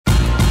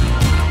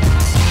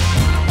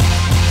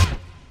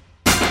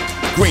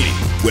Greeny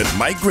with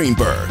Mike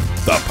Greenberg,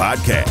 the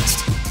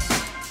podcast.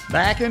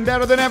 Back and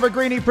better than ever,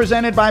 Greeny,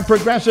 presented by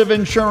Progressive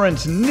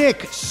Insurance.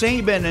 Nick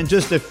Saban in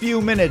just a few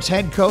minutes,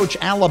 head coach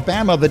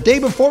Alabama, the day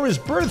before his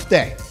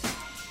birthday.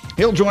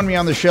 He'll join me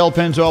on the Shell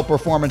Pennzoil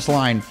Performance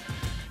Line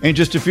in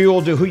just a few.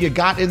 We'll do Who You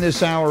Got in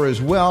this hour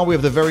as well. We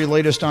have the very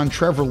latest on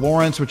Trevor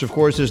Lawrence, which of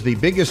course is the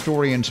biggest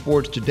story in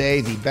sports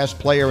today. The best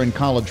player in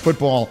college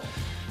football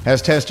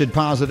has tested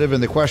positive,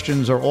 and the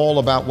questions are all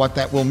about what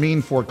that will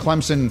mean for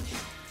Clemson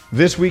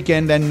this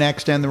weekend and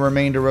next and the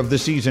remainder of the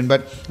season.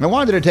 But I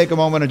wanted to take a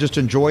moment and just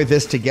enjoy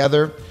this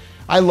together.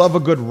 I love a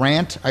good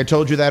rant. I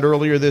told you that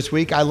earlier this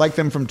week. I like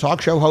them from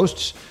talk show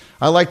hosts.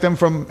 I like them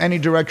from any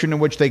direction in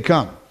which they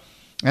come.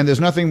 And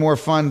there's nothing more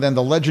fun than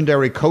the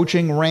legendary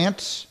coaching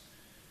rants.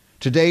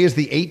 Today is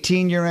the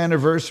 18-year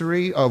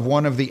anniversary of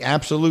one of the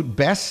absolute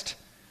best.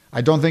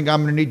 I don't think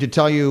I'm going to need to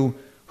tell you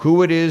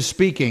who it is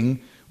speaking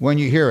when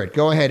you hear it.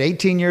 Go ahead.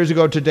 18 years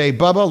ago today,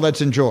 Bubba,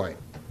 let's enjoy.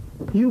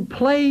 You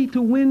play to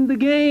win the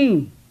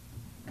game.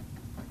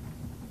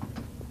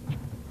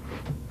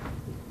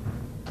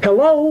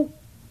 Hello?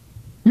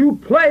 You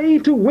play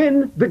to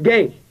win the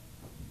game.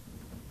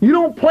 You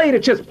don't play to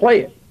just play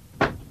it.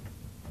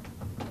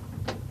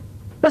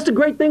 That's the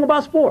great thing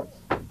about sports.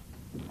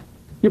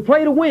 You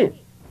play to win.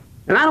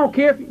 And I don't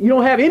care if you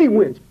don't have any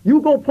wins. You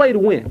go play to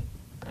win.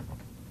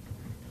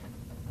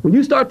 When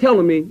you start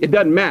telling me it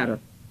doesn't matter,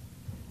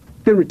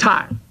 then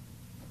retire.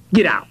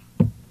 Get out.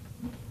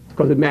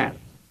 Because it matters.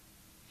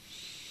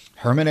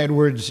 Herman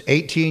Edwards,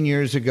 18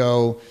 years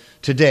ago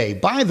today.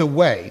 By the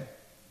way,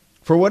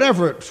 for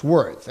whatever it's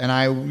worth,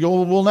 and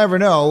we'll never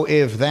know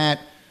if that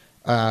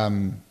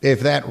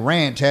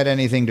rant had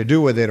anything to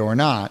do with it or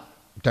not,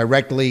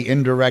 directly,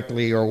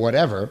 indirectly, or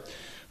whatever.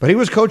 But he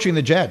was coaching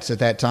the Jets at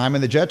that time,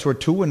 and the Jets were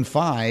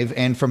 2-5,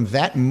 and from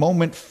that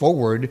moment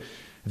forward,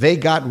 they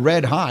got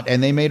red hot,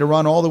 and they made a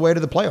run all the way to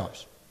the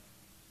playoffs.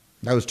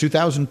 That was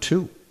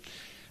 2002.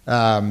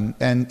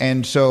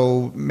 And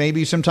so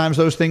maybe sometimes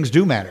those things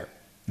do matter.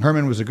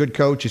 Herman was a good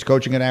coach. He's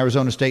coaching at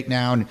Arizona State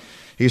now, and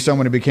he's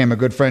someone who became a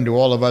good friend to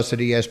all of us at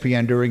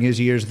ESPN during his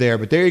years there.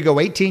 But there you go,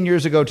 18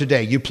 years ago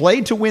today. You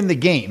played to win the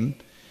game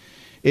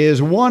is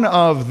one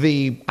of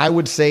the, I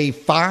would say,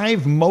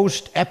 5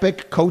 most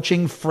epic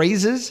coaching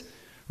phrases,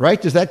 right?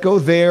 Does that go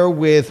there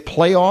with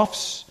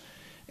playoffs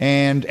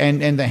and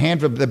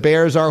the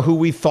Bears are who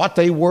we thought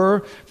they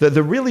were?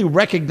 The really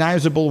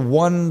recognizable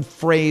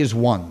one-phrase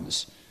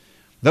ones.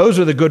 Those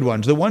are the good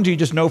ones, the ones you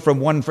just know from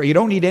one phrase. You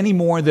don't need any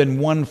more than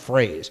one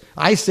phrase.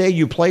 I say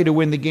you play to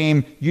win the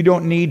game. You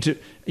don't need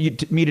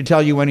me to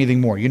tell you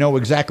anything more. You know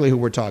exactly who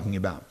we're talking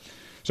about.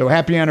 So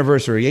happy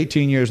anniversary,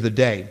 18 years of the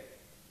day.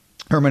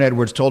 Herman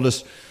Edwards told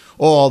us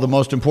the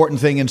most important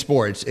thing in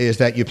sports is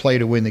that you play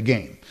to win the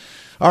game.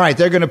 All right,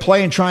 they're going to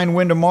play and try and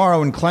win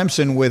tomorrow in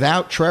Clemson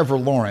without Trevor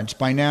Lawrence.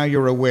 By now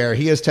you're aware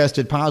he has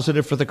tested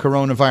positive for the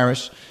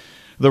coronavirus.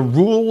 The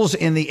rules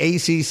in the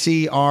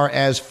ACC are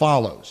as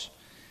follows.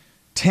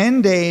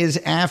 10 days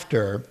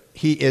after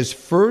he is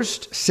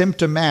first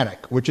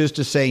symptomatic, which is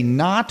to say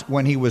not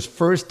when he was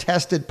first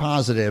tested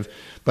positive,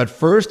 but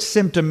first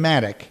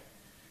symptomatic,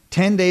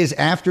 10 days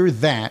after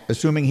that,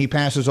 assuming he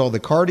passes all the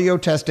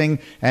cardio testing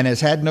and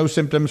has had no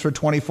symptoms for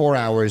 24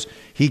 hours,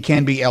 he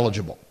can be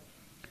eligible.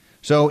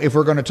 So if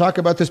we're going to talk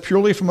about this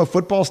purely from a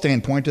football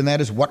standpoint, and that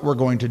is what we're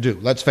going to do,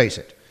 let's face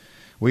it.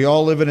 We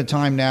all live in a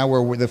time now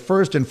where we're the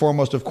first and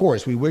foremost, of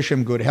course, we wish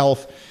him good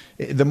health.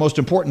 The most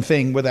important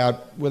thing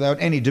without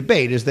any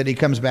debate is that he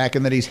comes back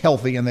and that he's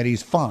healthy and that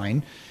he's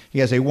fine. He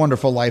has a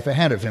wonderful life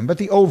ahead of him. But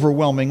the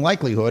overwhelming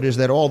likelihood is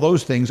that all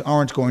those things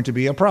aren't going to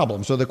be a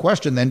problem. So the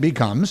question then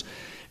becomes,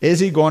 is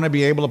he going to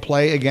be able to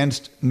play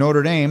against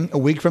Notre Dame a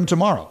week from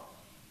tomorrow?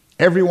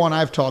 Everyone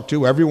I've talked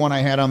to, everyone I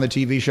had on the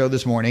TV show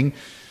this morning,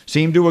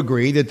 seemed to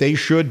agree that they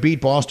should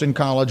beat Boston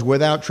College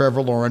without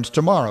Trevor Lawrence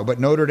tomorrow. But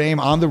Notre Dame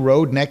on the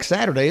road next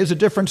Saturday is a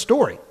different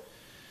story.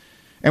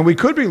 And we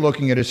could be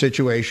looking at a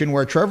situation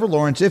where Trevor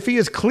Lawrence, if he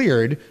is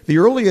cleared, the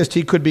earliest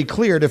he could be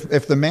cleared,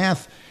 if the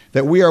math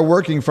that we are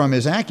working from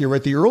is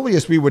accurate, the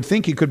earliest we would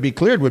think he could be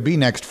cleared would be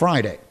next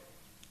Friday.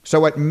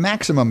 So at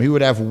maximum, he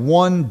would have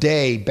 1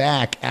 day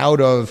back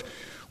out of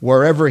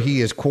wherever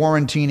he is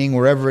quarantining,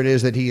 wherever it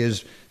is that he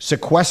is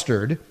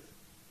sequestered,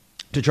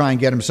 to try and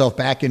get himself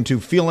back into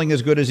feeling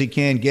as good as he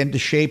can, get into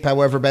shape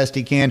however best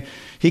he can.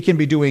 He can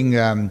be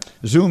doing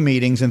Zoom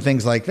meetings and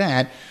things like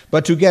that,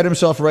 but to get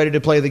himself ready to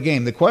play the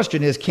game. The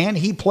question is, can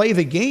he play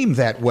the game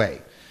that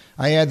way?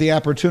 I had the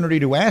opportunity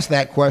to ask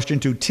that question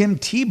to Tim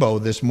Tebow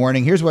this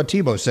morning. Here's what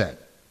Tebow said.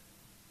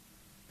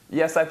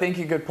 Yes, I think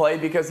he could play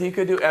because he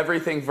could do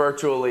everything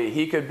virtually.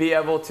 He could be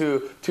able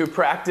to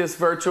practice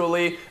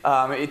virtually,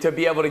 to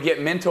be able to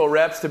get mental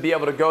reps, to be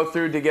able to go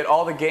through, to get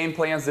all the game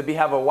plans, to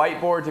have a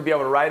whiteboard, to be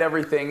able to write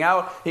everything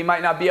out. He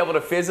might not be able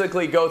to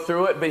physically go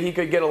through it, but he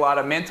could get a lot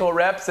of mental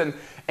reps. And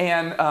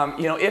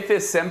if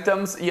his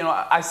symptoms,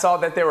 I saw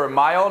that they were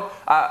mild,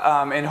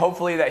 and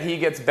hopefully that he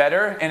gets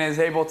better and is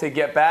able to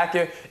get back.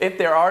 If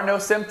there are no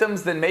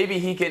symptoms, then maybe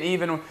he can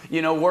even,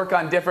 work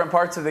on different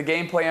parts of the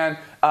game plan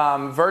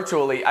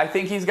virtually. I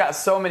think he's got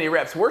so many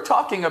reps. We're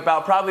talking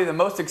about probably the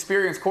most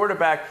experienced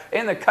quarterback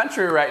in the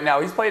country right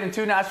now. He's played in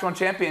 2 national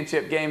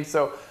championship games,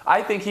 so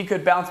I think he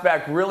could bounce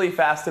back really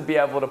fast to be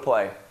able to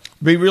play.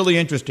 Be really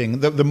interesting.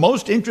 The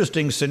most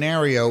interesting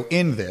scenario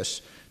in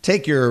this,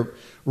 take your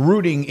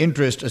rooting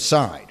interest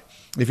aside.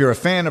 If you're a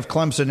fan of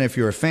Clemson, if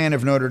you're a fan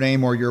of Notre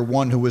Dame, or you're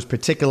one who is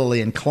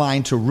particularly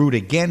inclined to root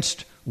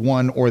against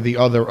one or the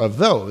other of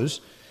those,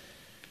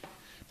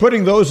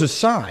 putting those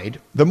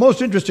aside, the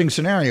most interesting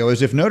scenario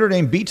is if Notre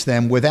Dame beats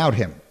them without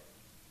him.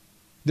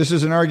 This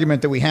is an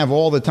argument that we have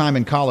all the time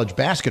in college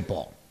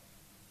basketball.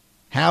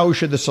 How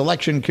should the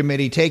selection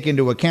committee take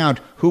into account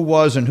who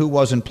was and who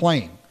wasn't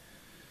playing?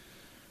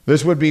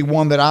 This would be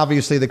one that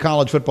obviously the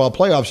College Football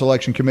Playoff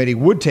Selection Committee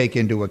would take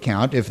into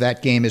account if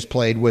that game is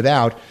played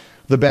without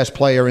the best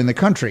player in the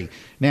country.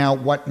 Now,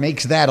 what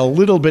makes that a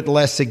little bit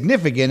less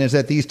significant is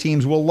that these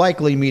teams will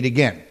likely meet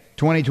again.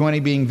 2020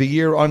 being the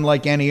year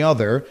unlike any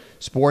other,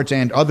 sports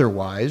and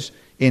otherwise.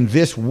 In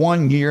this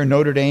one year,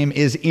 Notre Dame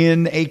is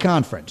in a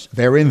conference.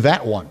 They're in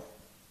that one.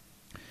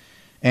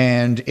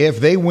 And if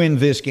they win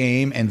this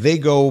game and they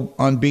go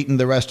unbeaten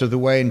the rest of the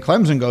way and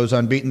Clemson goes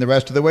unbeaten the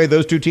rest of the way,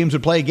 those two teams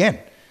would play again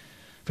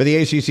for the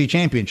ACC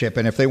championship.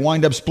 And if they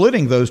wind up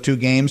splitting those two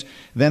games,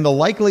 then the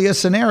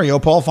likeliest scenario,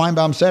 Paul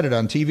Feinbaum said it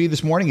on TV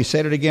this morning, he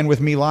said it again with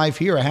me live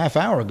here a half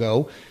hour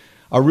ago,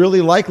 a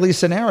really likely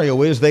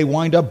scenario is they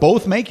wind up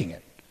both making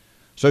it.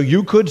 So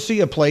you could see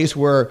a place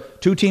where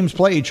two teams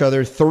play each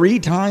other 3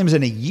 times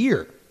in a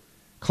year.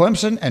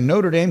 Clemson and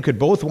Notre Dame could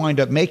both wind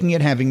up making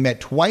it, having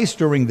met twice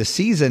during the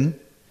season,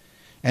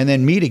 and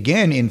then meet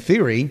again, in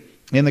theory,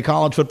 in the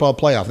college football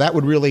playoff. That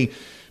would really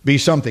be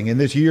something. In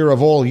this year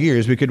of all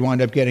years, we could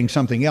wind up getting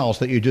something else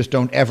that you just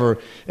don't ever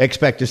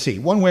expect to see.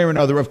 One way or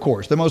another, of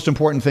course. The most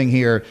important thing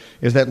here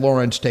is that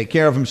Lawrence take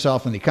care of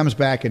himself and he comes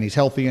back and he's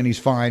healthy and he's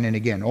fine. And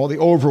again, all the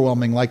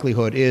overwhelming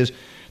likelihood is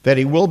that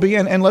he will be,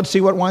 and let's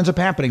see what winds up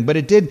happening. But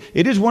it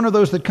is one of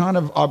those that kind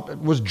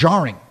of was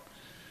jarring.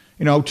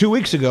 2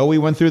 weeks ago, we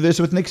went through this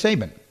with Nick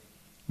Saban,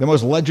 the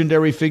most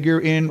legendary figure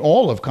in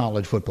all of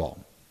college football.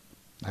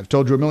 I've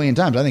told you a million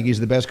times, I think he's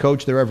the best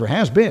coach there ever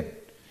has been.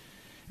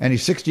 And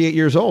he's 68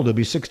 years old. He'll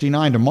be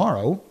 69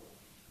 tomorrow.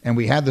 And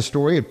we had the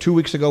story of 2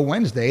 weeks ago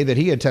Wednesday that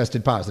he had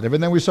tested positive.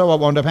 And then we saw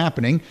what wound up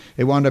happening.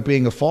 It wound up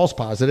being a false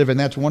positive, and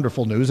that's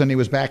wonderful news. And he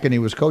was back and he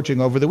was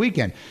coaching over the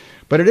weekend.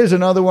 But it is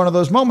another one of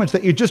those moments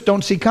that you just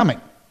don't see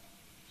coming.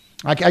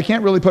 I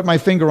can't really put my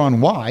finger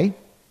on why.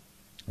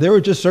 There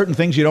are just certain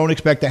things you don't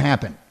expect to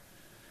happen.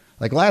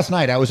 Like last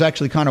night, I was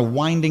actually kind of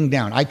winding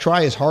down. I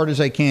try as hard as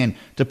I can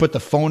to put the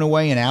phone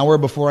away an hour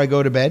before I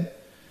go to bed.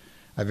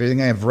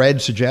 Everything I've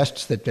read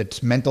suggests that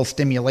it's mental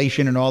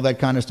stimulation and all that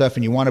kind of stuff,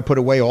 and you want to put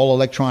away all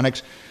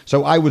electronics.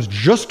 So I was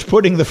just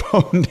putting the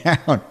phone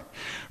down.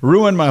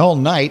 Ruined my whole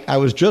night. I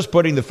was just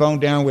putting the phone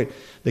down with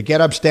the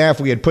Get Up staff.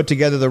 We had put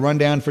together the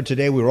rundown for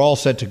today. We were all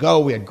set to go.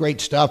 We had great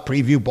stuff,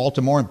 preview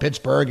Baltimore and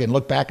Pittsburgh, and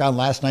look back on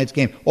last night's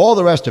game, all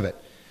the rest of it.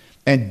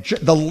 And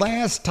the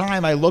last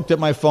time I looked at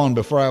my phone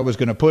before I was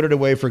going to put it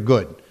away for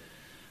good,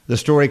 the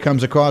story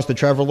comes across that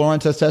Trevor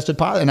Lawrence has tested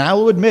positive. And I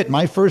will admit,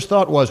 my first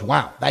thought was,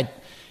 wow,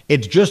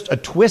 it's just a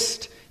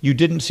twist you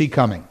didn't see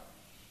coming.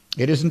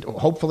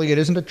 Hopefully it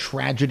isn't a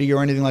tragedy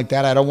or anything like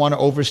that. I don't want to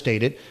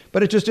overstate it,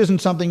 but it just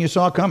isn't something you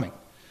saw coming.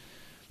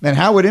 And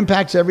how it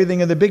impacts everything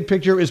in the big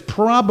picture is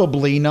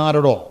probably not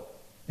at all.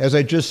 As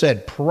I just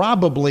said,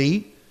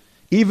 probably,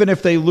 even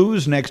if they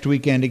lose next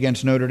weekend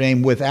against Notre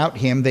Dame without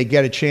him, they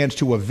get a chance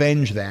to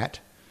avenge that.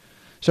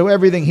 So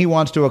everything he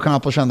wants to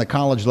accomplish on the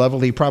college level,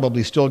 he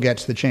probably still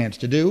gets the chance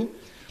to do.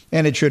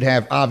 And it should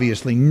have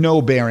obviously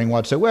no bearing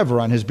whatsoever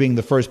on his being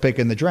the first pick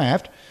in the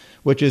draft,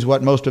 which is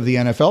what most of the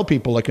NFL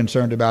people are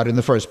concerned about in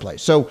the first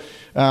place. So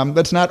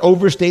let's not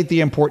overstate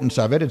the importance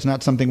of it. It's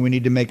not something we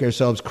need to make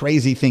ourselves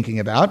crazy thinking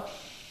about.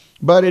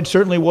 But it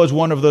certainly was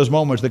one of those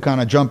moments that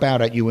kind of jump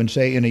out at you and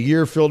say, in a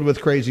year filled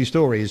with crazy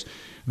stories,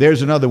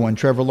 there's another one.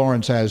 Trevor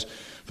Lawrence has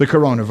the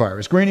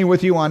coronavirus. Greeny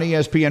with you on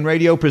ESPN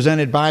Radio,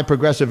 presented by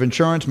Progressive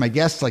Insurance. My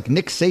guests like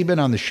Nick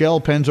Saban on the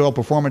Shell Pennzoil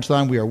Performance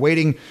Line. We are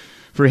waiting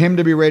for him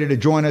to be ready to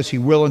join us. He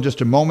will in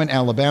just a moment.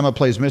 Alabama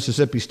plays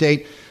Mississippi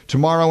State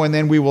tomorrow, and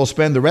then we will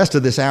spend the rest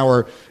of this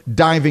hour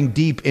diving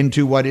deep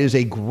into what is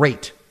a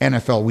great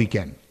NFL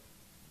weekend.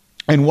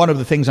 And one of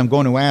the things I'm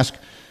going to ask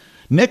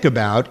Nick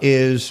about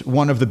is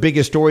one of the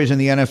biggest stories in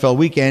the NFL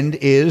weekend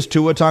is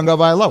Tua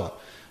Tagovailoa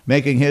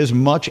making his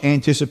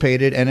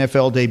much-anticipated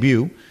NFL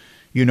debut.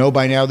 You know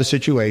by now the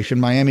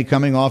situation. Miami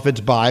coming off its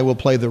bye will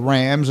play the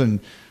Rams and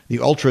the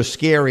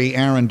ultra-scary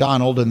Aaron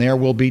Donald, and there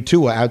will be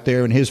Tua out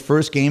there in his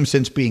first game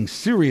since being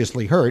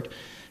seriously hurt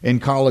in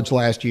college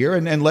last year,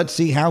 and let's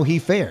see how he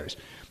fares.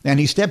 And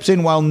he steps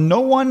in while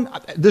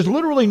there's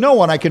literally no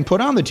one I can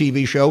put on the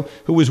TV show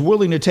who is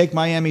willing to take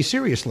Miami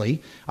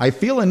seriously. I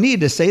feel a need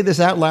to say this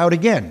out loud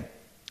again.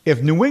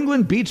 If New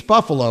England beats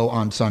Buffalo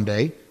on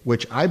Sunday,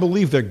 which I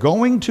believe they're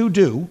going to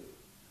do,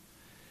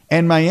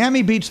 and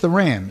Miami beats the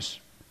Rams,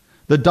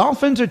 the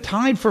Dolphins are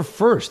tied for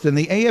first in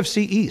the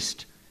AFC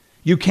East.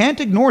 You can't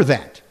ignore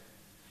that.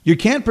 You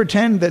can't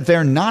pretend that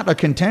they're not a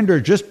contender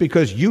just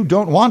because you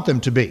don't want them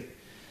to be.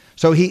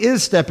 So he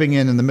is stepping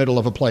in the middle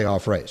of a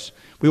playoff race.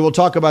 We will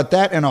talk about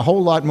that and a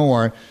whole lot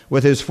more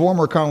with his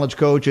former college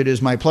coach. It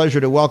is my pleasure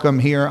to welcome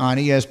here on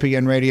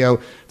ESPN Radio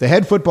the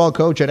head football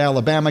coach at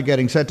Alabama,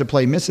 getting set to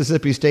play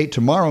Mississippi State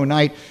tomorrow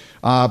night,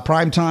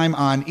 prime time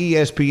on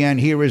ESPN.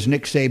 Here is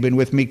Nick Saban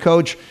with me.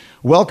 Coach,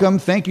 welcome.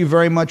 Thank you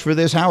very much for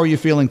this. How are you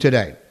feeling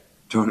today?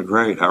 Doing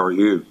great. How are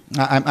you?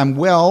 I'm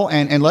well,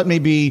 and let me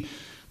be,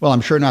 well,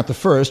 I'm sure not the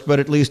first, but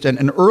at least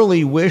an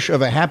early wish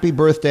of a happy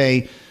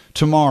birthday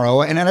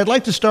tomorrow. And I'd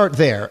like to start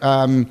there.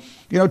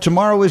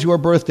 Tomorrow is your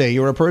birthday.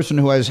 You're a person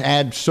who has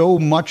had so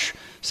much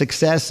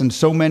success and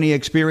so many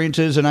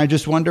experiences. And I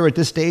just wonder, at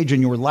this stage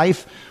in your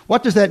life,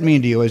 what does that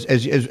mean to you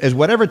as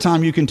whatever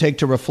time you can take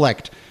to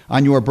reflect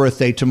on your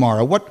birthday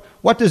tomorrow?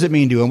 What does it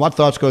mean to you, and what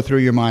thoughts go through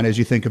your mind as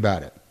you think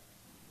about it?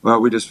 Well,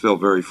 we just feel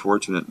very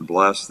fortunate and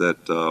blessed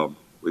that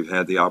we've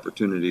had the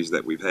opportunities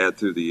that we've had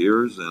through the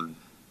years, and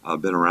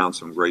been around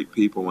some great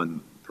people,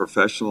 and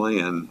professionally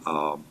and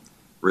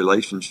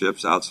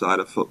relationships outside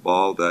of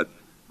football that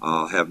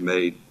have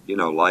made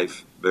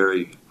life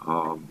very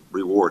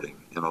rewarding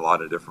in a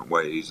lot of different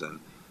ways. And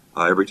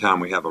every time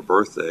we have a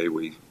birthday,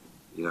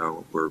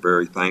 we're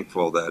very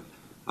thankful that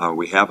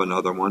we have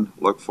another one.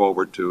 Look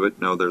forward to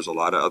it. Know there's a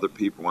lot of other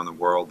people in the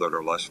world that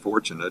are less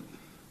fortunate,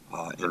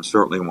 and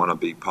certainly want to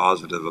be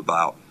positive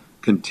about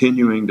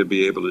continuing to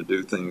be able to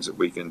do things that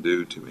we can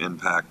do to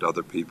impact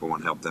other people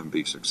and help them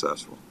be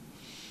successful.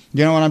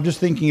 And I'm just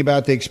thinking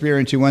about the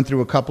experience you went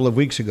through a couple of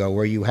weeks ago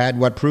where you had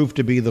what proved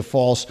to be the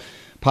false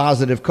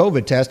positive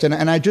COVID test.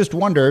 And I just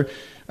wonder,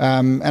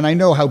 and I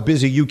know how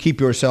busy you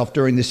keep yourself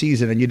during the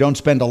season and you don't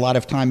spend a lot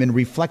of time in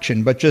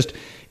reflection, but just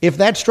if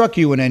that struck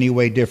you in any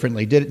way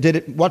differently, did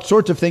it, what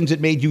sorts of things it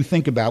made you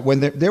think about when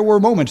there were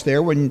moments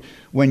there when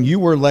you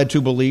were led to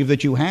believe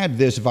that you had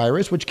this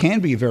virus, which can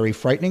be very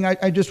frightening.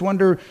 I just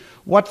wonder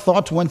what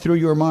thoughts went through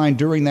your mind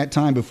during that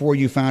time before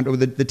you found or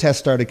the test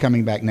started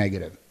coming back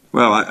negative.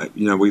 Well,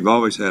 we've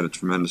always had a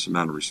tremendous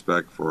amount of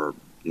respect for,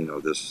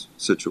 this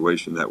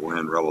situation that we're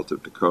in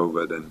relative to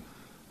COVID,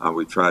 and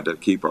we tried to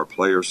keep our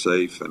players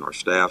safe and our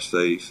staff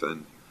safe.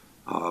 And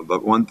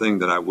but one thing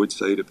that I would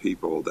say to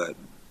people, that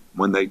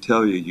when they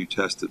tell you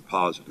tested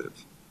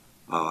positive,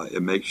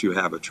 it makes you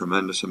have a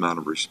tremendous amount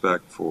of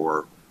respect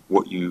for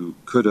what you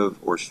could have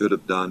or should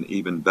have done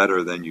even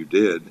better than you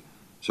did,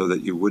 so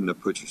that you wouldn't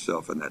have put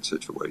yourself in that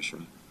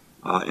situation.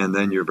 And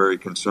then you're very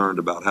concerned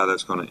about how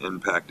that's going to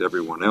impact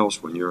everyone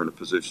else when you're in a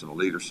position of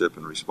leadership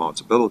and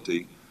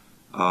responsibility.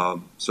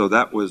 So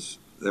it was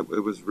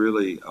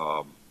really,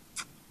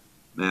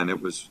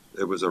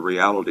 it was a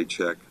reality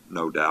check,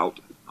 no doubt.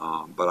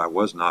 But I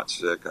was not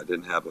sick. I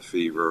didn't have a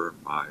fever.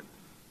 My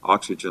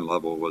oxygen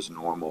level was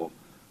normal.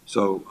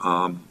 So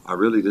I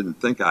really didn't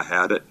think I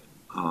had it.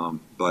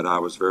 But I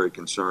was very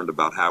concerned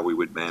about how we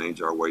would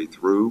manage our way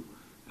through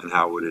and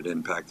how would it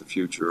impact the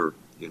future,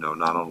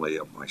 not only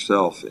of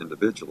myself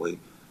individually,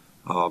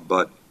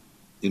 but,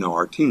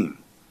 our team.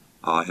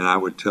 And I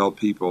would tell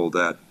people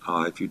that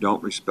if you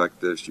don't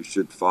respect this, you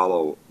should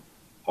follow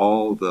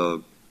all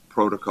the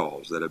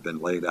protocols that have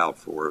been laid out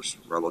for us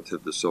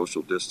relative to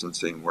social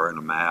distancing, wearing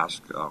a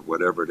mask,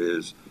 whatever it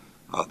is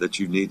that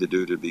you need to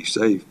do to be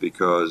safe,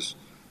 because,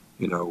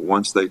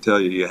 once they tell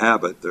you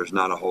have it, there's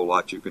not a whole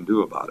lot you can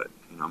do about it.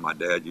 My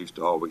dad used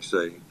to always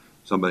say,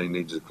 somebody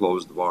needs to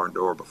close the barn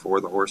door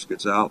before the horse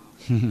gets out.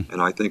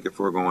 And I think if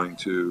we're going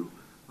to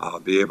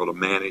be able to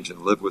manage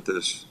and live with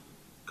this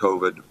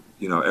COVID,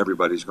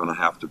 everybody's going to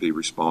have to be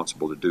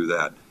responsible to do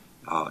that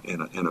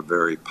in a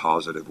very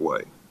positive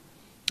way.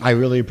 I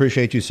really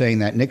appreciate you saying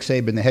that. Nick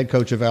Saban, the head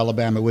coach of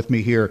Alabama, with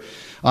me here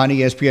on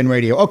ESPN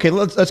Radio. Okay,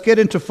 let's get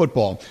into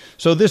football.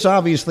 So this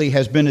obviously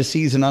has been a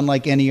season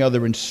unlike any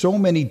other in so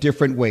many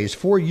different ways.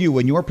 For you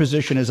and your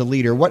position as a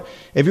leader, what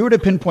if you were to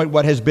pinpoint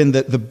what has been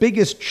the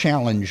biggest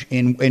challenge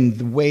in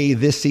the way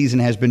this season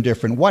has been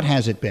different, what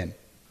has it been?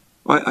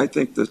 Well, I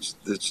think that's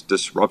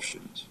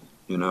disruptions.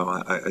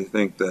 I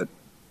think that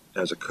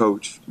as a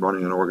coach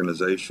running an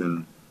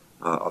organization,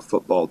 a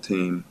football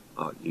team,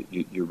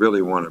 you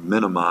really want to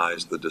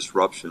minimize the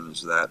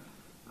disruptions that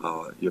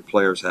your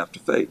players have to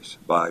face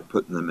by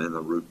putting them in a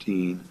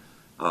routine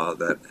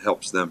that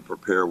helps them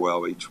prepare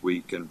well each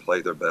week and play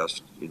their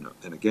best, in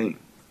a game.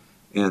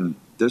 And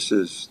this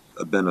has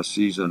been a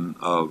season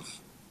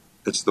of,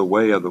 it's the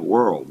way of the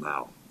world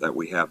now that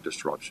we have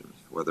disruptions,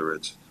 whether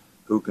it's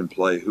who can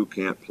play, who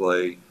can't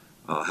play,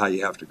 how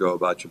you have to go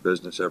about your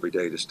business every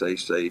day to stay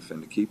safe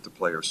and to keep the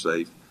players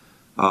safe.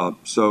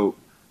 So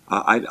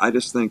I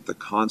just think the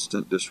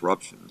constant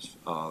disruptions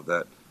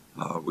that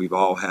we've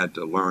all had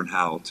to learn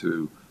how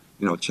to,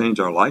 change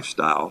our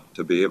lifestyle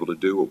to be able to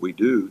do what we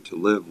do to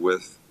live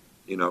with,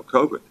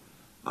 COVID,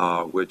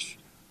 which,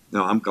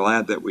 I'm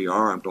glad that we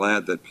are. I'm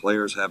glad that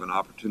players have an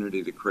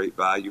opportunity to create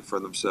value for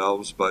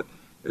themselves, but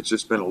it's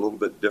just been a little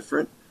bit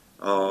different.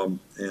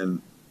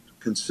 And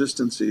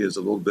consistency is a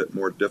little bit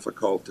more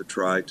difficult to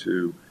try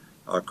to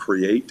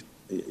create,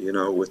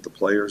 with the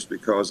players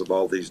because of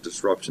all these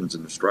disruptions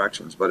and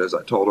distractions. But as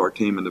I told our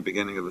team in the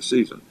beginning of the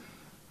season,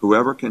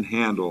 whoever can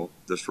handle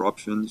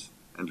disruptions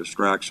and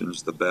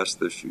distractions the best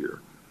this year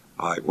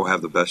will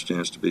have the best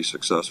chance to be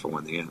successful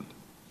in the end.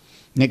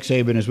 Nick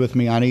Saban is with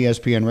me on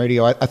ESPN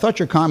Radio. I thought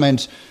your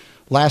comments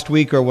last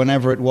week or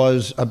whenever it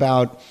was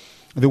about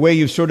the way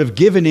you've sort of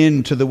given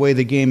in to the way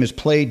the game is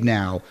played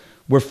now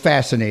were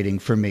fascinating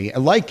for me.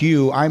 Like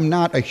you, I'm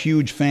not a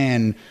huge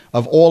fan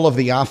of all of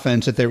the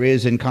offense that there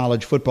is in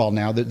college football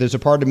now. There's a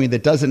part of me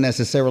that doesn't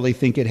necessarily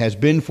think it has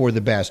been for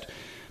the best.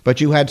 But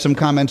you had some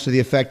comments to the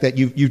effect that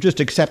you just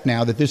accept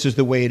now that this is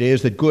the way it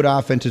is, that good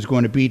offense is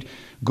going to beat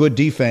good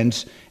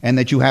defense, and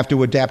that you have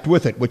to adapt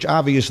with it, which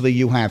obviously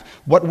you have.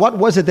 What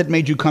was it that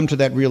made you come to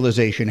that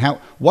realization?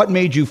 What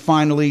made you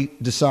finally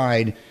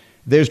decide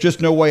there's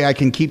just no way I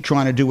can keep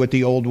trying to do it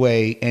the old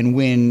way and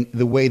win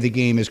the way the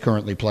game is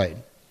currently played?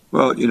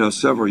 Well,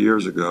 several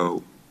years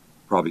ago,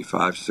 probably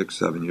 5, 6,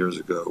 7 years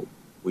ago,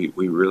 we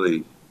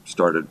really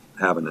started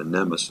having a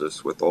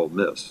nemesis with Ole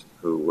Miss,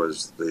 who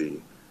was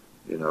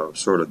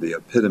sort of the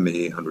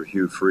epitome under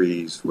Hugh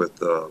Freeze with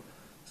the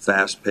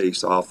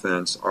fast-paced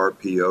offense,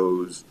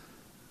 RPOs,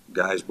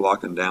 guys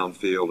blocking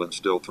downfield and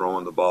still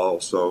throwing the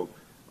ball. So,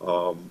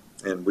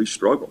 and we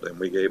struggled and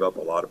we gave up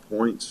a lot of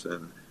points,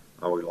 and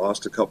we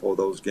lost a couple of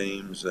those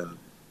games. And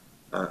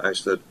I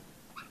said,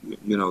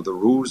 the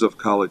rules of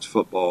college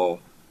football,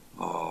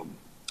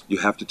 you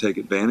have to take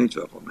advantage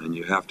of them, and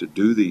you have to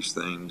do these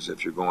things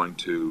if you're going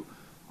to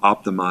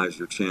optimize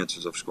your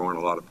chances of scoring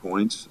a lot of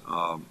points.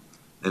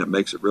 And it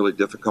makes it really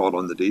difficult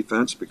on the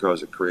defense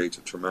because it creates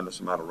a tremendous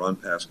amount of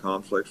run-pass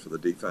conflicts for the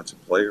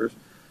defensive players.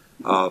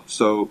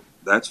 So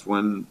that's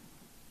when,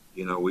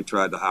 we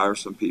tried to hire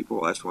some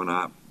people. That's when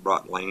I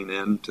brought Lane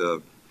in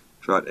to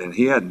try, and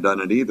he hadn't done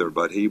it either,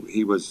 but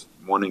he was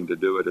wanting to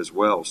do it as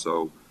well.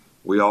 So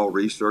we all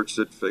researched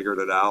it, figured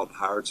it out,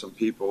 hired some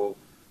people.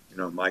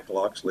 Mike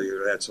Loxley,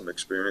 who had some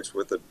experience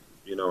with it,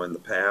 in the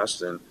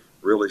past, and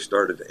really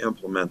started to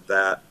implement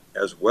that,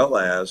 as well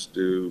as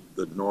do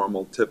the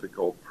normal,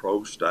 typical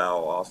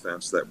pro-style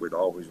offense that we'd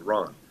always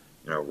run,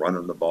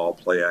 running the ball,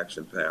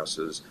 play-action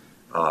passes,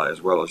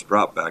 as well as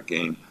drop-back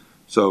game.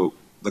 So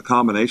the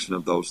combination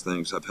of those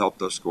things have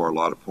helped us score a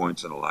lot of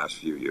points in the last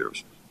few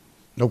years.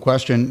 No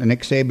question.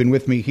 Nick Saban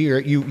with me here.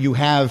 You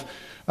have,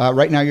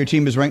 right now your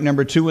team is ranked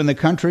number 2 in the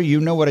country. You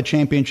know what a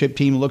championship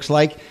team looks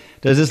like.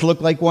 Does this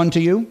look like one to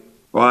you?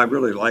 Well, I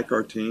really like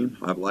our team.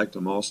 I've liked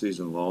them all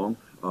season long.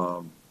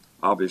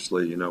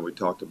 Obviously, we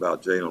talked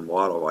about Jalen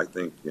Waddle. I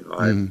think,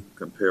 I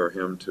compare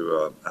him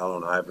to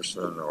Allen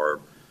Iverson or,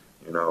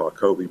 a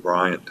Kobe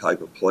Bryant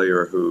type of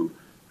player who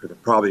could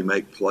probably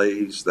make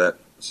plays that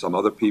some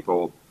other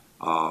people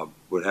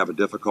would have a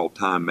difficult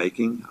time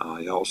making.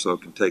 He also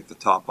can take the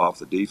top off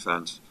the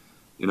defense,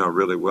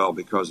 really well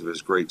because of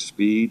his great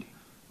speed.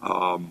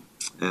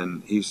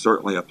 And he's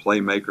certainly a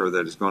playmaker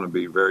that is going to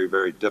be very,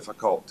 very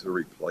difficult to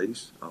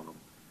replace.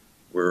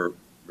 We're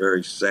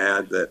very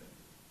sad that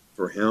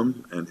for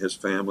him and his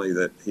family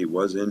that he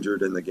was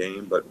injured in the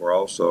game, but we're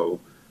also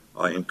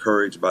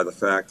encouraged by the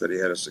fact that he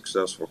had a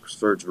successful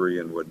surgery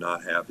and would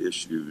not have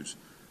issues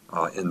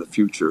in the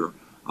future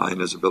in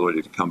his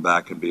ability to come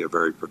back and be a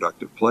very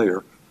productive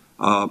player.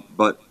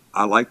 But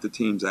I like the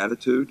team's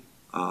attitude,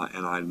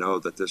 and I know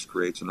that this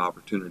creates an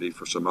opportunity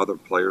for some other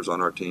players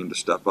on our team to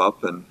step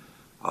up, and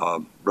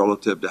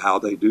relative to how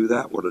they do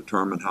that will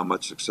determine how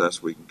much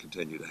success we can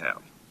continue to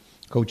have.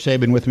 Coach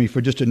Saban with me for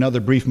just another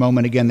brief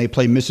moment. Again, they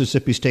play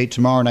Mississippi State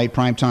tomorrow night,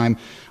 primetime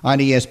on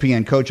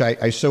ESPN. Coach,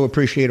 I so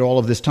appreciate all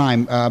of this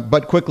time.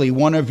 But quickly,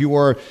 one of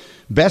your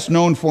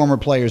best-known former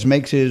players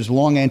makes his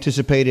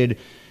long-anticipated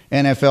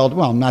NFL,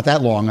 well, not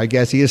that long, I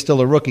guess. He is still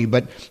a rookie,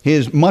 but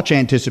his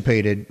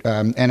much-anticipated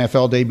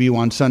NFL debut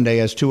on Sunday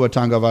as Tua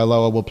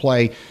Tagovailoa will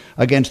play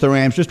against the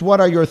Rams. Just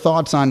what are your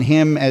thoughts on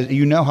him? As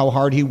you know how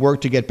hard he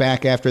worked to get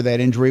back after that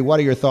injury.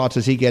 What are your thoughts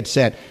as he gets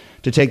set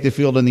to take the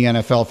field in the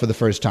NFL for the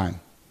first time?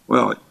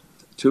 Well,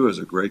 Tua is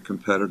a great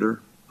competitor.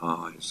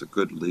 He's a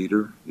good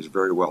leader. He's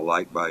very well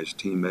liked by his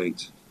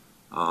teammates.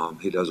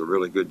 He does a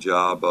really good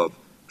job of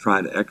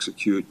trying to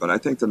execute. But I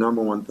think the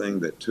number one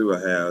thing that Tua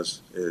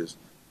has is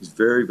he's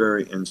very,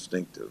 very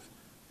instinctive.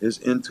 His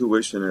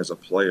intuition as a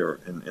player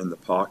in the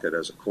pocket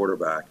as a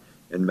quarterback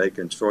and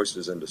making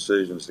choices and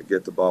decisions to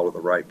get the ball to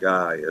the right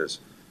guy is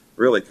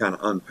really kind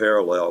of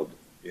unparalleled,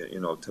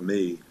 to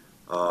me.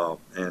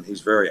 And he's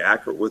very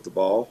accurate with the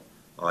ball.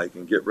 He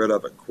can get rid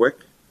of it quick.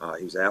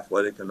 He's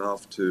athletic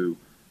enough to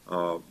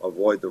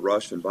avoid the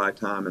rush and buy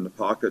time in the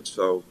pocket.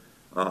 So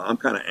I'm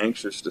kind of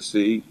anxious to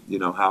see,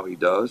 how he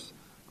does.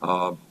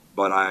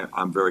 But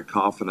I'm very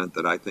confident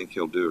that I think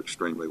he'll do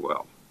extremely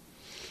well.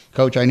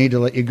 Coach, I need to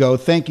let you go.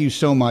 Thank you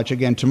so much.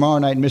 Again, tomorrow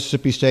night,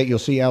 Mississippi State, you'll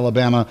see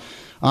Alabama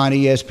on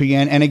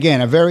ESPN. And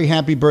again, a very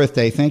happy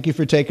birthday. Thank you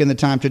for taking the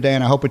time today,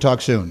 and I hope we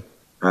talk soon.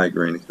 All right,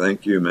 Greeny.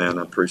 Thank you, man.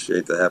 I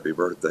appreciate the happy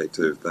birthday,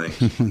 too.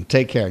 Thanks.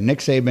 Take care. Nick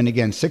Saban,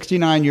 again,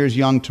 69 years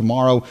young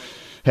tomorrow.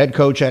 Head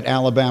coach at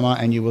Alabama,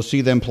 and you will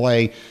see them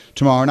play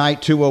tomorrow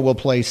night. Tua will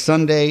play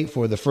Sunday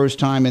for the first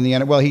time in the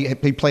NFL. Well, he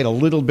played a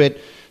little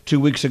bit 2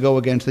 weeks ago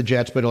against the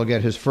Jets, but he'll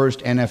get his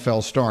first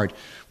NFL start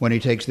when he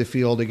takes the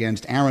field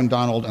against Aaron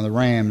Donald and the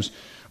Rams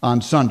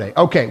on Sunday.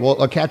 Okay,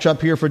 well, I'll catch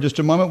up here for just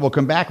a moment. We'll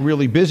come back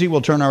really busy.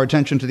 We'll turn our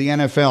attention to the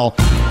NFL.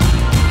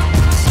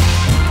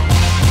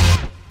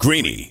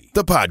 Greeny,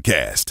 the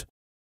podcast.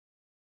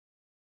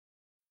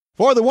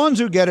 For the ones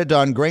who get it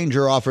done,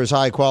 Grainger offers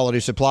high-quality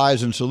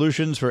supplies and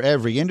solutions for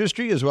every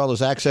industry, as well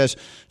as access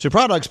to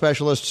product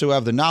specialists who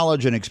have the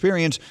knowledge and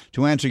experience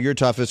to answer your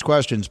toughest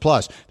questions.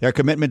 Plus, their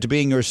commitment to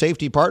being your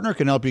safety partner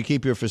can help you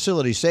keep your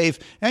facility safe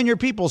and your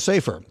people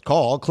safer.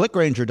 Call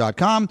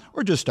clickgrainger.com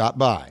or just stop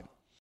by.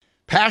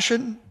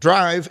 Passion,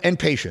 drive, and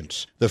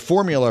patience. The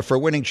formula for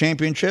winning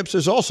championships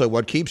is also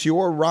what keeps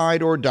your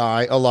ride or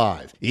die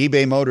alive.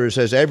 eBay Motors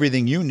has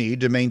everything you need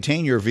to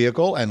maintain your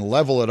vehicle and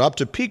level it up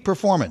to peak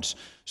performance.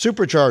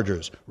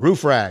 Superchargers,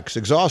 roof racks,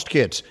 exhaust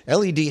kits,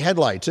 LED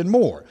headlights, and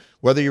more.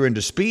 Whether you're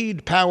into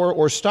speed, power,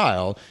 or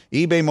style,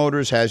 eBay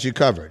Motors has you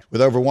covered.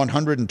 With over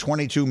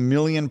 122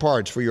 million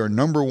parts for your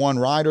number one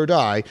ride or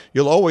die,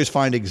 you'll always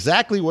find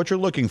exactly what you're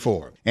looking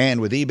for.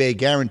 And with eBay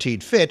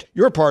Guaranteed Fit,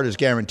 your part is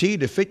guaranteed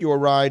to fit your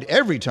ride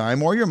every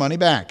time or your money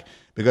back.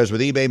 Because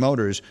with eBay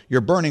Motors,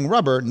 you're burning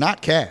rubber,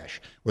 not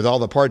cash. With all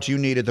the parts you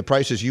need at the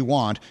prices you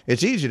want,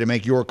 it's easy to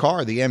make your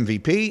car the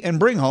MVP and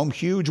bring home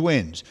huge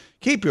wins.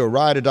 Keep your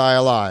ride or die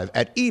alive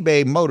at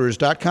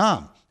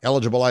ebaymotors.com.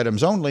 Eligible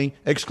items only.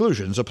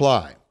 Exclusions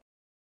apply.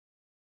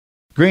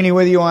 Greeny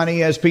with you on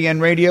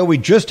ESPN Radio. We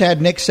just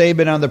had Nick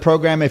Saban on the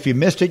program. If you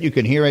missed it, you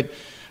can hear it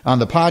on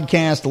the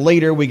podcast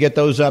later. We get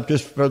those up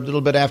just for a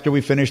little bit after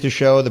we finish the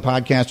show. The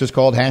podcast is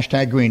called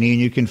 #Greeny,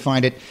 and you can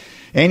find it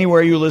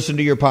anywhere you listen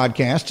to your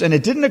podcasts. And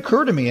it didn't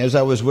occur to me as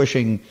I was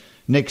wishing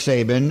Nick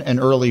Saban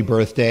an early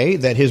birthday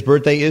that his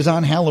birthday is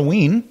on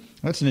Halloween.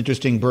 That's an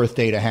interesting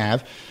birthday to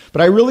have.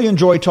 But I really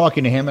enjoy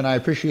talking to him, and I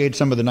appreciate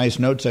some of the nice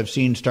notes I've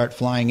seen start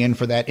flying in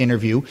for that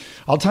interview.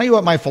 I'll tell you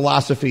what my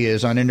philosophy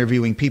is on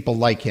interviewing people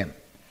like him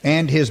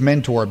and his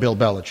mentor, Bill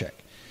Belichick.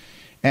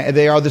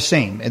 They are the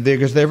same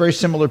because they're very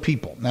similar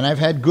people. And I've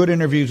had good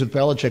interviews with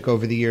Belichick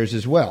over the years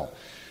as well.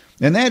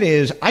 And that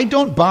is, I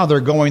don't bother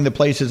going the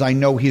places I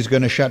know he's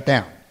going to shut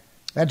down.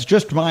 That's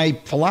just my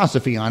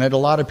philosophy on it. A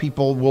lot of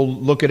people will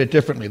look at it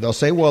differently. They'll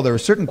say, well, there are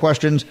certain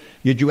questions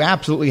you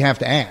absolutely have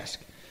to ask.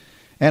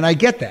 And I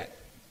get that.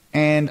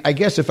 And I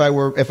guess if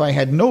I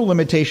had no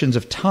limitations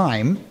of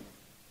time,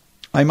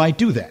 I might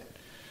do that.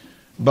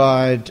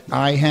 But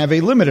I have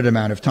a limited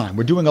amount of time.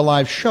 We're doing a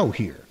live show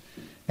here.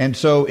 And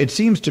so it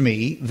seems to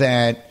me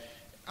that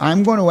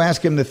I'm going to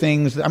ask him the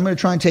things, I'm going to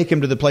try and take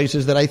him to the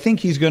places that I think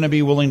he's going to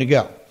be willing to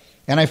go.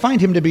 And I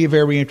find him to be a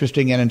very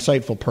interesting and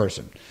insightful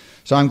person.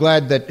 So I'm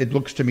glad that it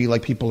looks to me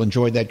like people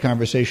enjoyed that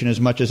conversation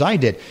as much as I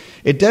did.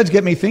 It does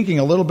get me thinking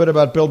a little bit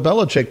about Bill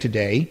Belichick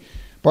today.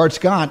 Bart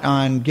Scott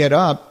on Get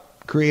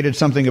Up created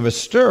something of a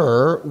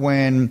stir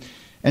when,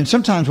 and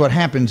sometimes what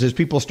happens is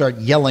people start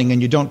yelling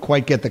and you don't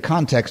quite get the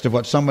context of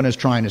what someone is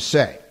trying to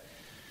say.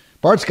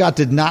 Bart Scott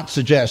did not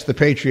suggest the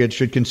Patriots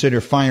should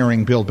consider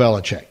firing Bill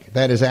Belichick.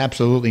 That is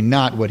absolutely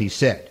not what he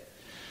said.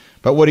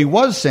 But what he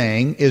was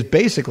saying is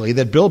basically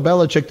that Bill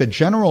Belichick, the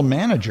general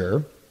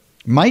manager,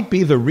 might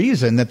be the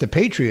reason that the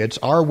Patriots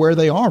are where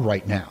they are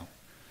right now.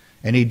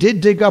 And he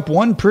did dig up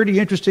one pretty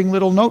interesting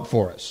little note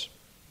for us.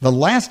 The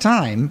last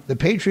time the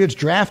Patriots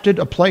drafted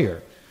a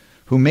player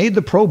who made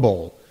the Pro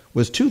Bowl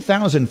was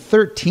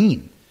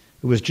 2013.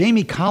 It was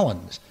Jamie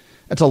Collins.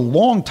 That's a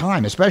long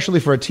time, especially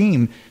for a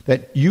team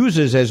that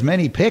uses as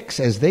many picks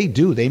as they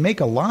do. They make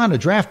a lot of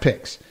draft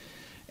picks.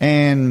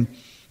 And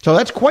so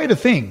that's quite a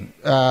thing.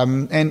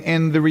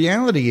 And the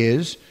reality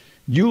is,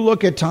 you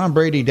look at Tom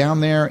Brady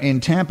down there in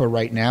Tampa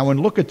right now and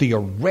look at the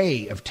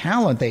array of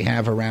talent they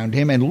have around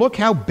him and look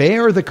how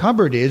bare the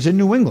cupboard is in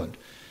New England.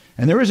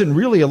 And there isn't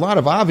really a lot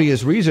of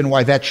obvious reason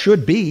why that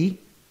should be.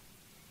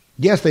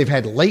 Yes, they've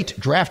had late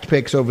draft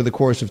picks over the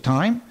course of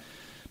time,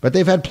 but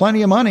they've had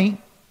plenty of money,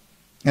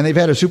 and they've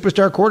had a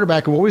superstar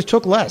quarterback who always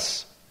took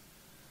less.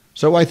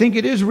 So I think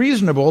it is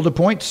reasonable to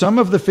point some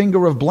of the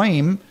finger of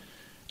blame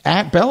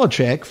at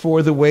Belichick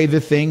for the way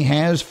the thing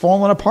has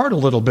fallen apart a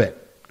little bit.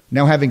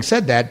 Now, having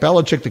said that,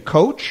 Belichick, the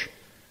coach,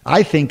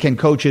 I think can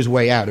coach his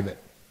way out of it.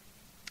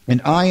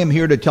 And I am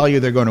here to tell you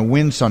they're going to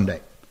win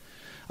Sunday.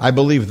 I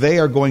believe they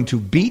are going to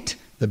beat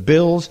the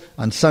Bills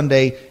on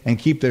Sunday and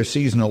keep their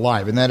season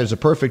alive. And that is a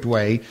perfect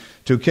way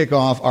to kick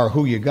off our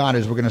Who You Got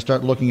as we're going to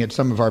start looking at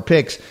some of our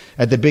picks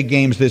at the big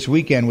games this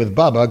weekend with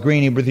Bubba.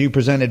 Greeny with you,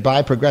 presented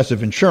by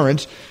Progressive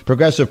Insurance.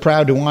 Progressive,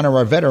 proud to honor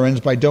our veterans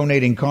by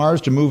donating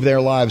cars to move their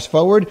lives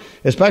forward,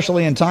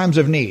 especially in times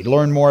of need.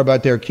 Learn more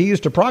about their Keys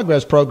to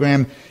Progress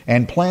program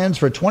and plans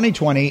for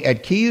 2020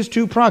 at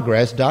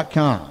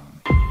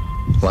keystoprogress.com.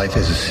 Life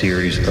is a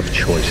series of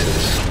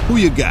choices. Who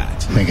you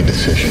got? Make a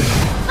decision.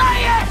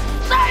 Say it!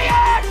 Say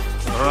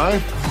it! All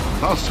right,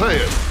 I'll say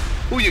it.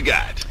 Who you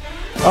got?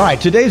 All right,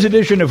 today's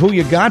edition of Who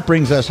You Got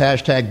brings us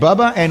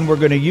 #Bubba, and we're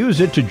going to use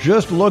it to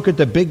just look at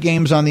the big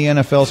games on the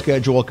NFL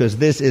schedule because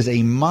this is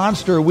a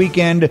monster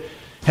weekend.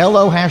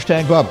 Hello,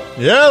 #Bubba.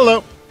 Yeah,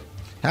 hello.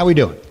 How we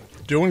doing?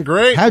 Doing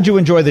great. How'd you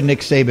enjoy the Nick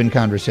Saban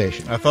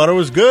conversation? I thought it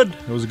was good.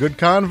 It was a good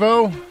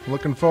convo.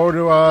 Looking forward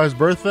to his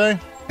birthday.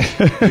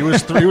 He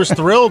was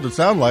thrilled, it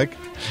sounded like.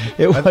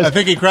 I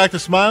think he cracked a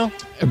smile.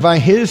 By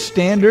his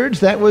standards,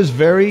 that was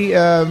very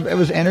it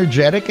was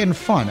energetic and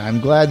fun. I'm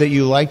glad that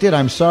you liked it.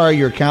 I'm sorry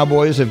your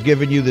Cowboys have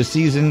given you the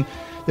season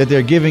that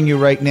they're giving you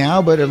right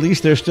now, but at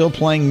least they're still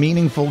playing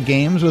meaningful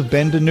games with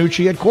Ben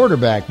DiNucci at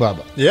quarterback,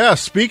 Bubba. Yeah,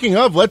 speaking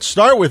of, let's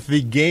start with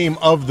the game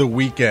of the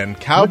weekend.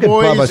 Cowboys,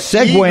 look at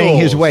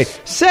Bubba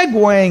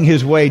segueing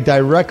his way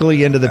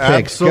directly into the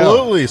picks.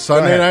 Absolutely.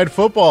 Sunday Night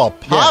Football.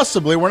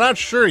 Possibly, we're not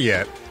sure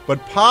yet, but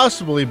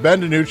possibly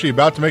Ben DiNucci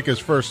about to make his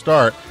first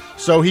start.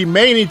 So he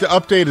may need to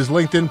update his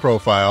LinkedIn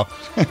profile.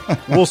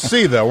 We'll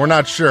see, though. We're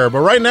not sure. But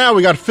right now,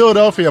 we got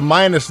Philadelphia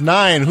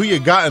 -9. Who you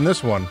got in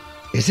this one?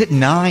 Is it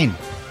 9?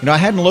 I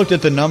hadn't looked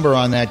at the number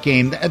on that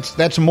game.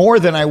 That's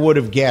more than I would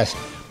have guessed.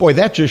 Boy,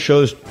 that just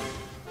shows,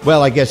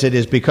 well, I guess it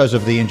is because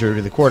of the injury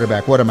to the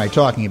quarterback. What am I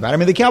talking about? I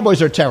mean, the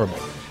Cowboys are terrible.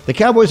 The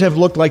Cowboys have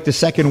looked like the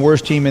second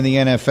worst team in the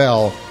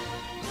NFL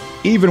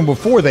even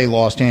before they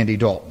lost Andy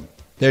Dalton.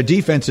 Their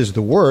defense is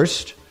the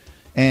worst,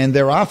 and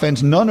their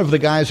offense, none of the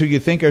guys who you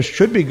think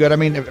should be good. I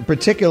mean,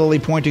 particularly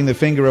pointing the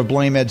finger of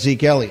blame at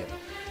Zeke Elliott.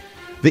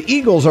 The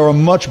Eagles are a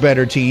much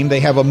better team.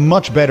 They have a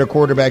much better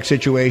quarterback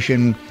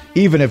situation,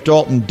 even if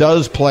Dalton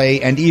does play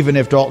and even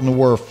if Dalton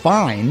were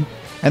fine.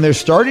 And they're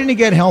starting to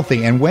get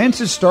healthy. And Wentz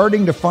is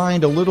starting to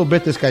find a little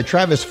bit. This guy,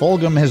 Travis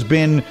Fulgham, has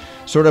been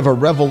sort of a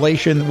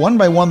revelation. One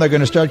by one, they're going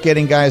to start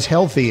getting guys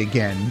healthy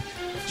again.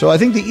 So I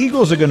think the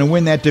Eagles are going to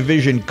win that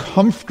division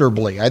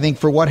comfortably. I think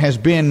for what has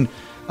been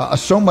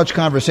so much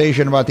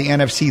conversation about the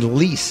NFC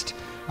least,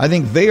 I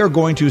think they are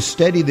going to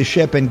steady the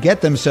ship and get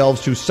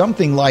themselves to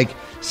something like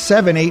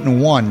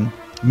 7-8-1,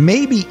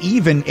 maybe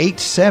even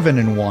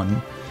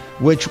 8-7-1,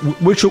 which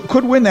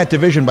could win that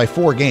division by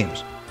 4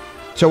 games.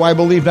 So I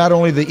believe not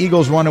only the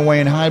Eagles run away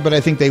and hide, but I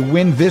think they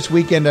win this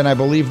weekend, and I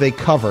believe they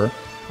cover.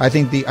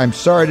 I'm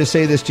sorry to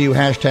say this to you,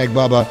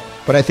 #Bubba,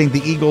 but I think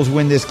the Eagles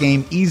win this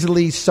game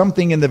easily,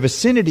 something in the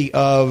vicinity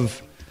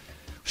of...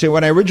 See,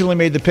 when I originally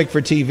made the pick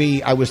for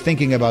TV, I was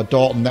thinking about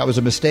Dalton. That was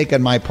a mistake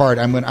on my part.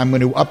 I'm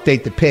going to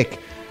update the pick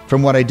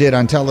from what I did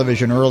on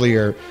television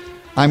earlier.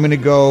 I'm going to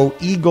go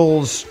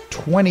Eagles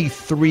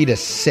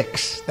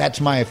 23-6.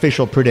 That's my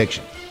official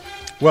prediction.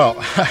 Well,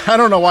 I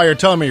don't know why you're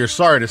telling me you're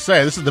sorry to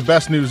say. This is the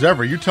best news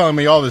ever. You're telling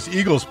me all this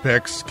Eagles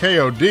picks,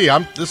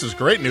 KOD. This is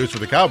great news for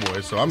the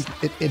Cowboys. So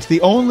it's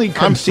the only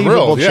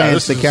conceivable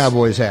chance the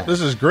Cowboys have.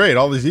 This is great,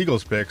 all these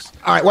Eagles picks.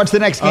 All right, what's the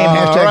next game?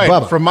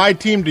 Bubba. From my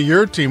team to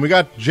your team, we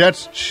got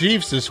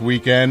Jets-Chiefs this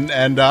weekend.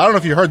 And I don't know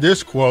if you heard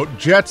this quote.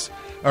 Chiefs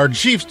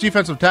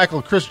defensive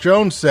tackle Chris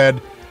Jones said,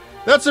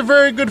 "That's a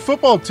very good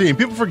football team.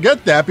 People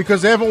forget that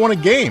because they haven't won a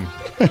game."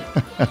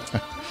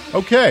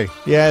 Okay.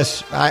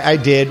 Yes, I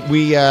did.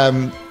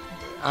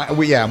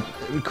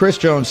 Chris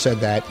Jones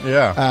said that.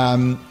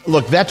 Yeah.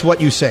 Look, that's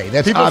what you say.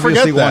 That's People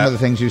obviously one of the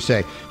things you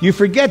say. You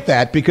forget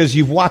that because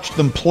you've watched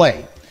them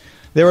play.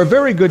 They're a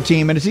very good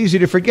team, and it's easy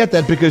to forget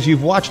that because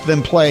you've watched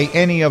them play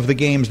any of the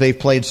games they've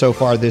played so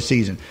far this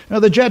season. Now,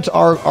 the Jets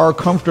are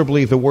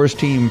comfortably the worst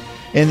team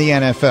in the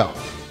NFL,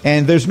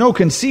 and there's no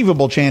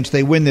conceivable chance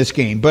they win this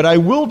game. But I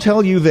will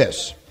tell you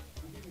this.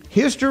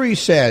 History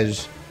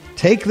says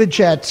take the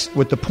Jets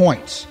with the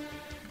points.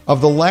 Of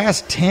the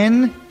last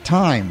 10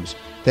 times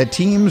that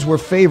teams were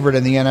favored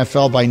in the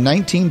NFL by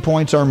 19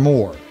 points or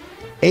more,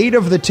 8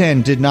 of the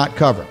 10 did not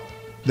cover.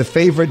 The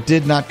favorite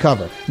did not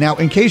cover. Now,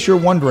 in case you're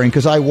wondering,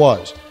 because I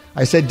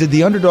said, did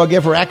the underdog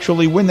ever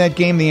actually win that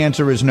game? The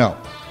answer is no.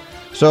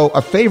 So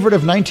a favorite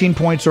of 19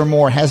 points or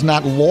more has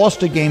not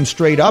lost a game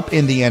straight up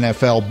in the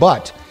NFL,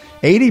 but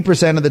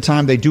 80% of the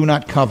time they do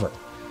not cover.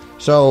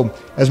 So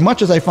as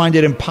much as I find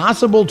it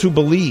impossible to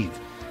believe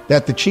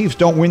that the Chiefs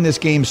don't win this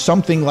game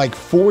something like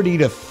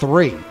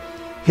 40-3,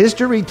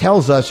 history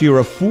tells us you're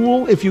a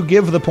fool if you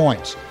give the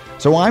points.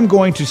 So I'm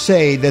going to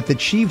say that the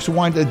Jets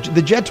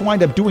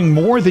wind up doing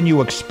more than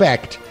you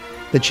expect.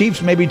 The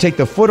Chiefs maybe take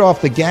the foot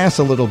off the gas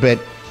a little bit,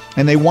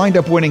 and they wind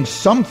up winning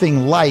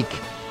something like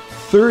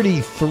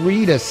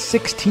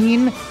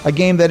 33-16, a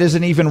game that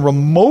isn't even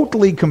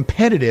remotely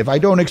competitive. I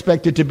don't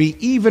expect it to be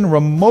even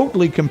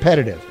remotely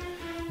competitive.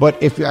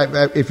 But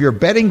if you're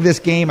betting this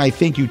game, I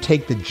think you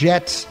take the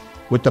Jets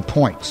with the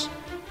points.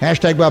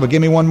 #Bubba,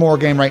 give me one more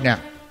game right now.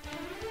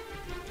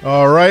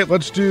 All right,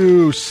 let's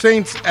do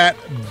Saints at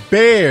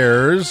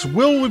Bears.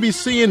 Will we be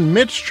seeing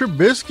Mitch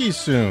Trubisky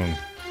soon?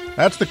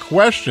 That's the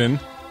question.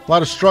 A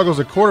lot of struggles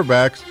at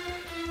quarterbacks.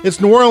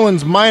 It's New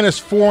Orleans minus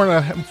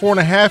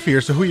 4.5 here,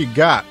 so who you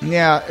got?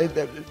 Yeah,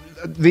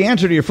 the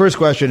answer to your first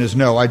question is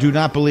no. I do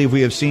believe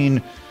we've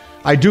seen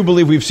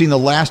the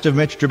last of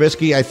Mitch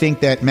Trubisky. I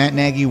think that Matt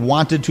Nagy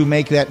wanted to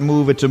make that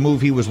move. It's a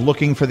move he was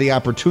looking for the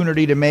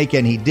opportunity to make,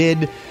 and he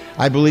did.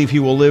 I believe he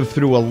will live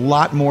through a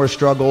lot more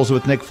struggles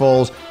with Nick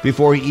Foles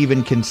before he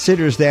even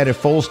considers that.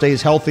 If Foles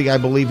stays healthy, I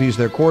believe he's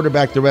their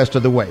quarterback the rest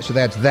of the way. So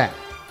that's that.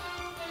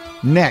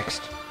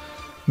 Next,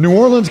 New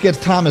Orleans gets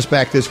Thomas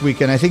back this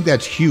week, and I think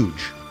that's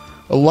huge.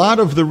 A lot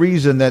of the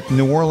reason that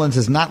New Orleans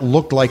has not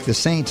looked like the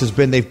Saints has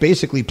been they've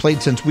basically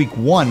played since week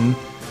 1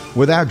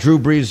 without Drew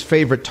Brees'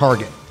 favorite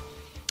target.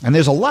 And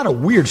there's a lot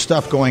of weird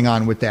stuff going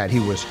on with that. He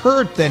was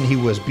hurt, then he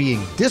was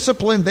being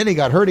disciplined, then he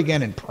got hurt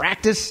again in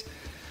practice.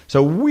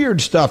 So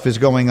weird stuff is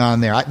going on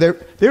there.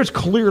 There's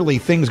clearly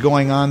things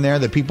going on there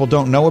that people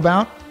don't know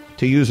about,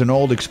 to use an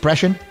old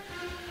expression.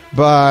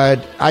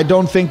 But I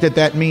don't think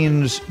that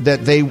means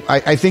that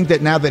I think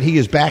that now that he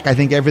is back, I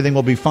think everything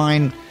will be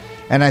fine.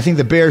 And I think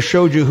the Bears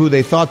showed you who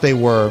they thought they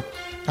were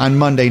on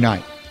Monday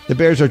night. The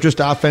Bears are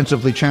just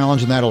offensively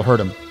challenged, and that'll hurt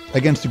them.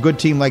 Against a good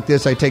team like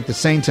this, I take the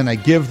Saints and I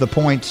give the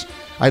points.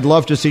 I'd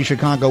love to see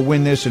Chicago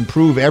win this and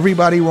prove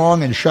everybody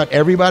wrong and shut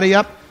everybody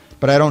up,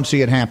 but I don't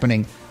see it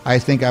happening. I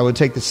think I would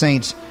take the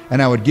Saints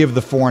and I would give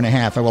the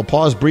 4.5. I will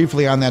pause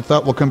briefly on that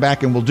thought. We'll come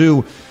back and we'll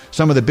do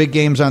some of the big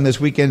games on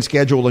this weekend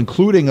schedule,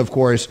 including, of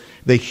course,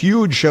 the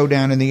huge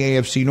showdown in the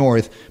AFC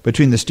North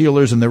between the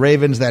Steelers and the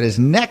Ravens. That is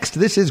next.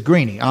 This is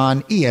Greeny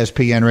on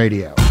ESPN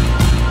Radio.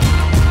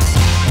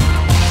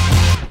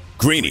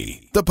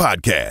 Greeny, the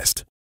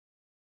podcast.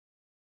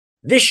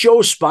 This show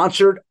is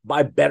sponsored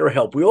by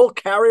BetterHelp. We all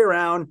carry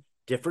around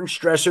different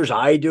stressors.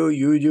 I do,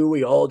 you do,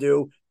 we all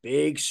do,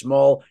 big,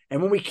 small.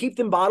 And when we keep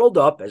them bottled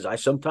up, as I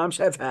sometimes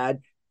have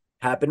had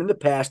happen in the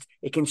past,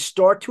 it can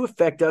start to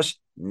affect us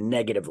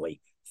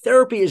negatively.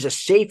 Therapy is a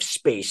safe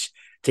space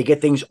to get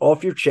things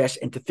off your chest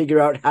and to figure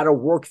out how to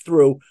work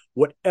through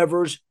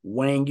whatever's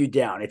weighing you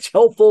down. It's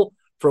helpful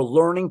for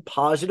learning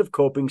positive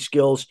coping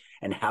skills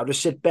and how to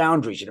set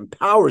boundaries. It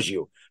empowers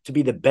you to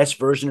be the best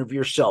version of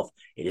yourself.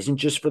 It isn't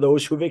just for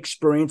those who have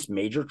experienced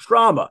major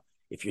trauma.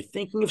 If you're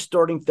thinking of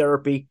starting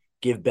therapy,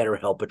 give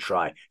BetterHelp a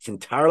try. It's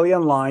entirely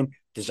online,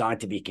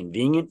 designed to be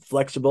convenient,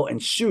 flexible,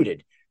 and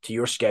suited to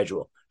your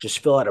schedule. Just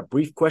fill out a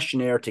brief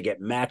questionnaire to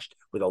get matched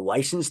with a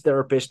licensed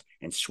therapist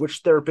and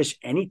switch therapists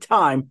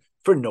anytime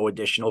for no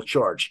additional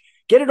charge.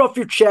 Get it off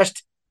your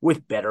chest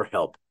with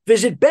BetterHelp.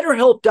 Visit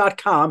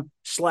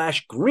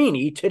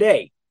BetterHelp.com/Greeny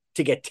today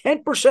to get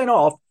 10%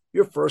 off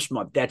your first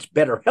month. That's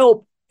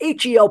BetterHelp,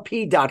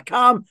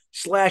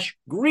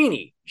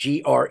 HELP.com/Greeny,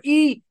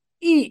 GREENY.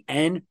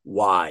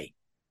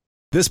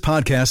 This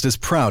podcast is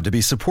proud to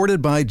be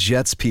supported by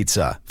Jets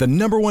Pizza, the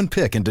 #1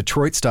 pick in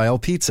Detroit-style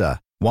pizza.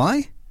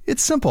 Why?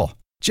 It's simple.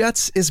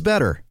 Jets is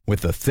better. With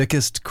the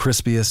thickest,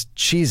 crispiest,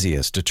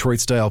 cheesiest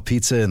Detroit-style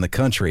pizza in the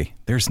country,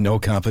 there's no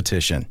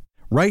competition.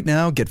 Right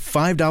now, get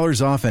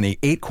 $5 off any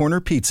 8-corner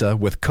pizza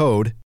with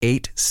code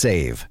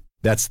 8SAVE.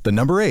 That's the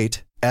number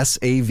 8,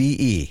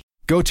 SAVE.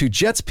 Go to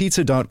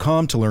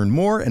jetspizza.com to learn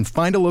more and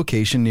find a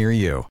location near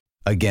you.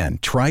 Again,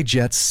 try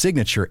Jet's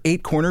signature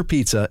 8-corner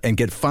pizza and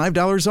get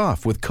 $5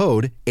 off with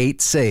code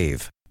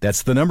 8SAVE.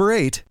 That's the number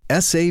 8,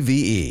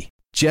 SAVE.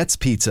 Jet's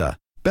Pizza.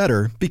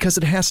 Better because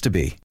it has to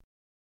be.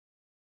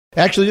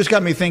 Actually, just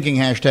got me thinking,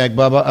 hashtag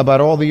Bubba, about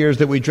all the years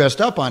that we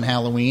dressed up on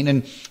Halloween.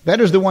 And that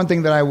is the one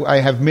thing that I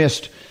have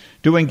missed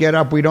doing Get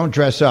Up. We don't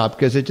dress up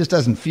because it just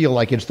doesn't feel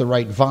like it's the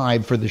right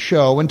vibe for the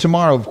show. And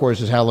tomorrow, of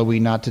course, is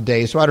Halloween, not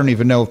today. So I don't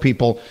even know if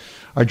people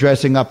are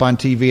dressing up on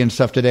TV and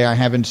stuff today. I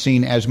haven't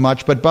seen as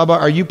much. But Bubba,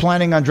 are you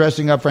planning on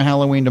dressing up for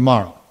Halloween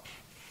tomorrow?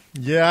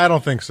 Yeah, I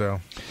don't think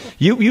so.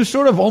 You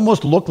sort of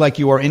almost look like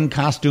you are in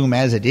costume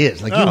as it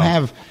is. Like you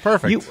have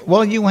perfect.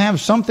 You have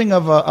something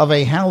of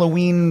a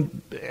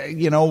Halloween,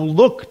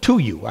 look to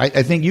you.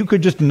 I think you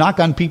could just knock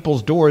on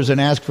people's doors and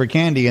ask for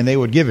candy, and they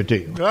would give it to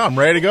you. Oh, I'm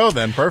ready to go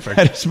then. Perfect.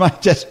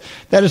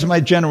 That is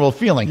my general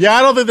feeling. Yeah,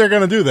 I don't think they're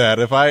going to do that.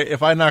 If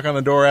I knock on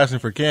the door asking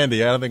for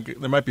candy, I don't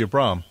think there might be a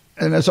problem.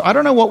 And so I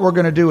don't know what we're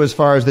going to do as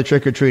far as the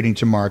trick or treating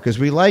tomorrow, because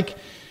we like.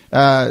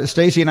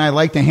 Stacy and I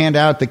like to hand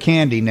out the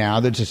candy now.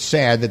 That's just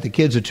sad that the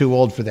kids are too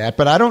old for that.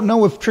 But I don't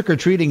know if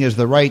trick-or-treating is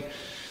the right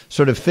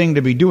sort of thing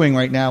to be doing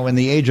right now in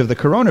the age of the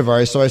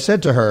coronavirus. So I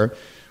said to her,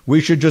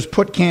 we should just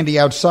put candy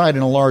outside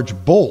in a large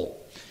bowl.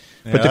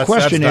 Yeah, but the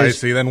question that's is,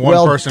 dicey. Then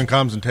one person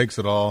comes and takes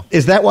it all.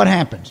 Is that what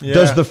happens? Yeah.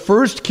 Does the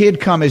first kid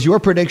come? Is your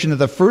prediction that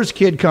the first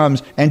kid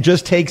comes and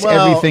just takes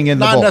everything in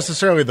the bowl? Not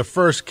necessarily the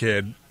first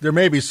kid. There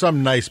may be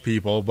some nice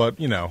people, but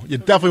you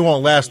definitely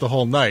won't last the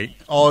whole night.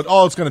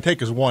 All it's going to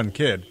take is one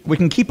kid. We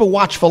can keep a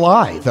watchful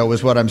eye, though,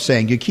 is what I'm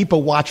saying. You keep a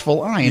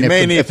watchful eye, and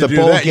if the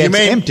bowl gets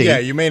empty,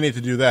 you may need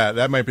to do that.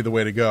 That might be the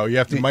way to go.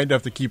 Might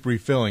have to keep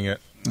refilling it.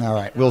 All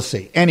right, we'll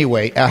see.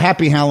 Anyway, a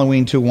happy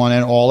Halloween to one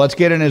and all. Let's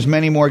get in as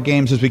many more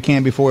games as we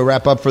can before we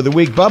wrap up for the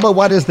week. Bubba,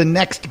 what is the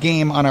next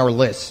game on our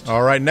list?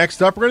 All right,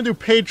 next up, we're going to do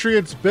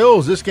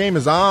Patriots-Bills. This game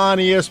is on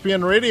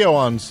ESPN Radio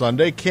on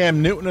Sunday.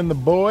 Cam Newton and the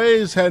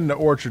boys heading to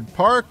Orchard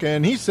Park,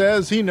 and he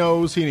says he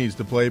knows he needs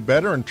to play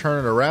better and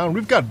turn it around.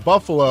 We've got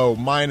Buffalo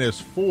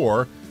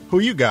 -4. Who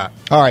you got?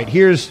 All right,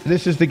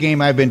 this is the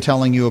game I've been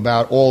telling you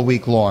about all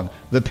week long.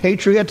 The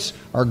Patriots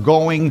are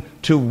going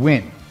to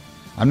win.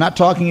 I'm not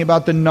talking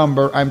about the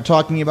number. I'm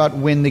talking about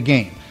win the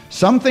game.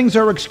 Some things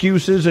are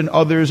excuses and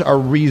others are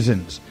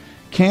reasons.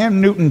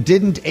 Cam Newton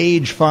didn't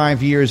age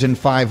 5 years in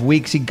 5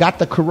 weeks. He got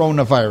the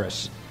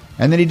coronavirus,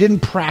 and then he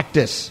didn't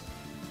practice.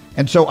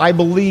 And so I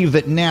believe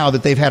that now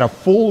that they've had a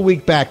full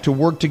week back to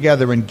work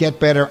together and get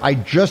better, I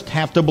just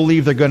have to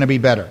believe they're going to be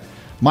better.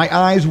 My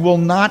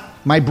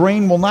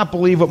brain will not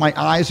believe what my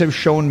eyes have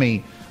shown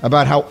me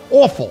about how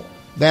awful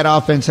that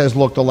offense has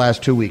looked the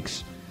last 2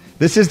 weeks.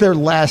 This is their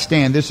last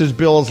stand. This is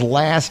Bill's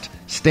last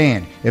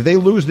stand. If they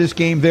lose this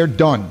game, they're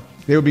done.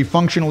 They would be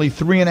functionally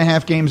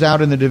 3.5 games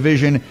out in the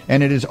division,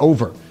 and it is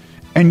over.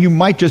 And you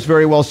might just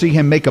very well see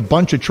him make a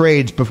bunch of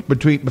trades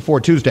before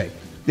Tuesday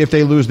if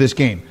they lose this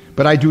game.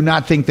 But I do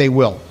not think they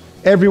will.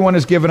 Everyone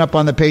has given up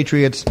on the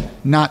Patriots,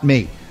 not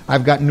me.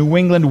 I've got New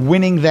England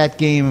winning that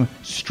game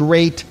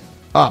straight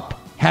up.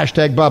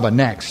 Hashtag Bubba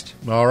next.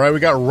 All right, we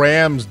got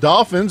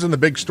Rams-Dolphins, and the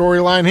big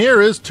storyline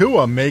here is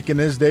Tua making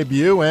his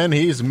debut, and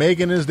he's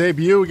making his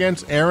debut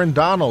against Aaron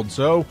Donald.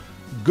 So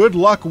good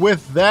luck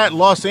with that.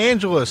 Los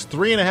Angeles,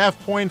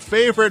 3.5-point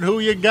favorite. Who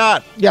you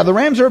got? Yeah, the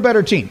Rams are a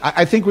better team.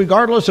 I think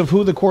regardless of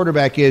who the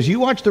quarterback is, you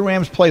watch the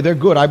Rams play, they're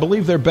good. I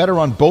believe they're better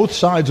on both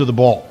sides of the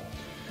ball.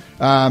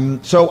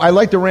 So I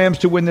like the Rams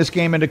to win this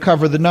game and to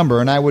cover the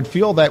number, and I would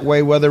feel that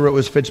way whether it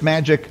was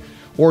Fitzmagic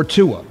or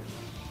Tua.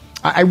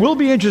 I will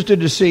be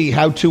interested to see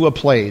how Tua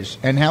plays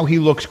and how he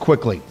looks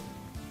quickly,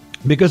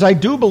 because I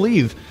do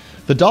believe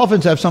the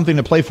Dolphins have something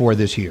to play for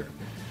this year.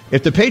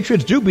 If the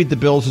Patriots do beat the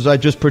Bills, as I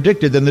just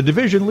predicted, then the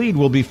division lead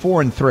will be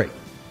 4-3.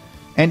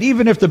 And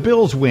even if the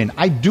Bills win,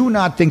 I do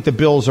not think the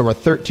Bills are a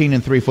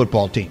 13-3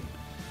 football team.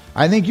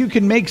 I think you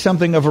can make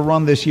something of a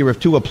run this year if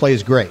Tua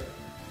plays great.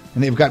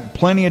 And they've got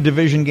plenty of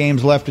division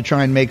games left to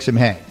try and make some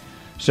hay.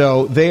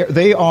 So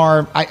they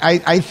are.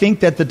 I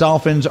think that the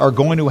Dolphins are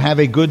going to have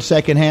a good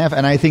second half,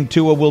 and I think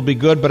Tua will be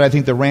good, but I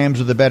think the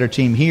Rams are the better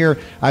team here.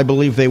 I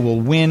believe they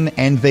will win,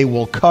 and they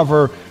will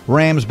cover.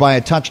 Rams by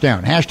a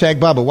touchdown.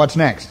 Hashtag Bubba, what's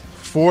next?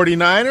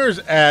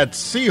 49ers at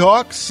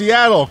Seahawks.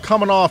 Seattle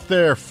coming off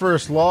their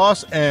first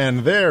loss,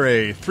 and they're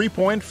a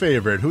 3-point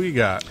favorite. Who you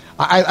got?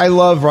 I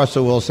love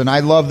Russell Wilson.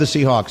 I love the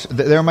Seahawks.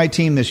 They're my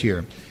team this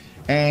year.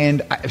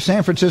 And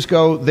San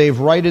Francisco, they've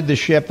righted the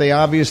ship. They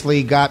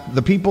obviously got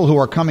the people who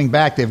are coming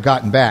back, they've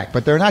gotten back.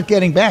 But they're not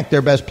getting back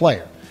their best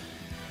player.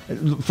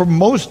 For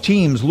most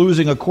teams,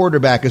 losing a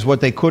quarterback is what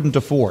they couldn't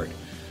afford.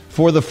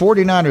 For the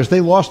 49ers,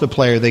 they lost a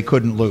player they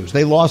couldn't lose.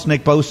 They lost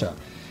Nick Bosa.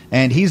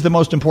 And he's the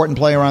most important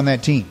player on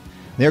that team.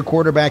 Their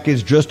quarterback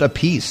is just a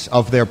piece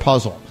of their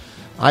puzzle.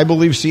 I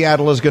believe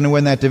Seattle is going to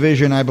win that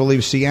division. I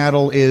believe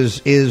Seattle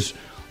is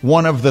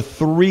one of the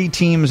 3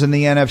 teams in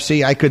the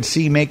NFC I could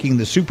see making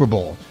the Super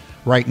Bowl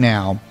right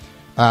now,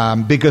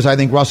 because I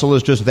think Russell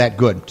is just that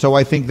good. So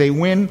I think they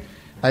win.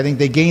 I think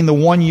they gain the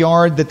 1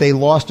 yard that they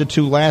lost it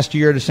to last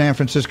year to San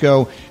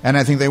Francisco, and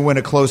I think they win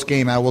a close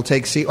game. I will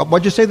take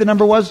what'd you say the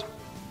number was?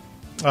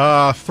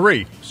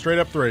 3. Straight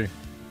up 3.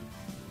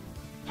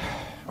 All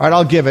right,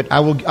 I'll give it. I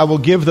will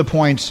give the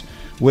points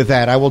with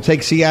that. I will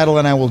take Seattle,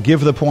 and I will give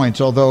the points,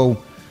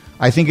 although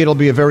I think it'll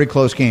be a very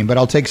close game, but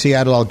I'll take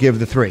Seattle. I'll give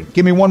the 3.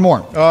 Give me one more.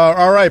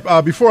 All right.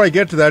 Before I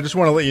get to that, I just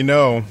want to let you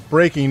know,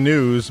 breaking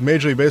news,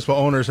 Major League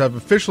Baseball owners have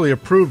officially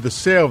approved the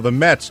sale of the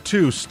Mets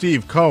to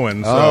Steve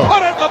Cohen. So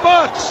put it in the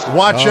books!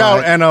 Watch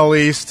out, right. NL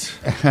East.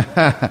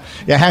 Yeah,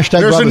 hashtag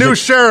There's Bubba's a new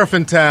sheriff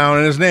in town,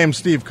 and his name's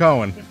Steve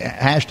Cohen.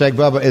 Hashtag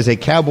Bubba is a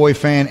Cowboy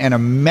fan and a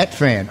Met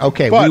fan.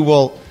 Okay,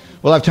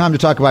 We'll have time to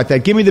talk about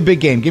that. Give me the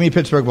big game. Give me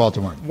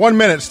Pittsburgh-Baltimore. 1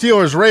 minute.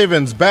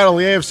 Steelers-Ravens battle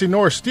the AFC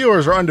North.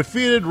 Steelers are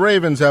undefeated.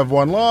 Ravens have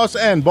 1 loss.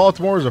 And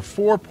Baltimore is a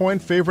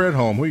 4-point favorite at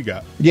home. Who you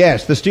got?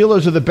 Yes, the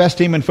Steelers are the best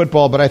team in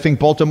football, but I think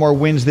Baltimore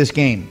wins this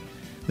game.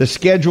 The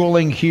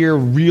scheduling here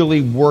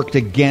really worked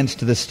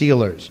against the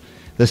Steelers.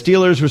 The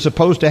Steelers were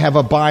supposed to have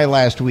a bye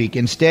last week.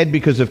 Instead,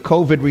 because of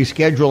COVID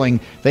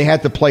rescheduling, they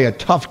had to play a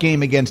tough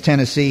game against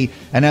Tennessee,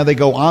 and now they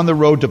go on the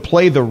road to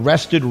play the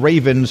rested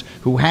Ravens,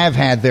 who have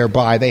had their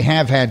bye. They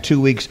have had 2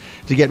 weeks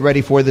to get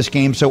ready for this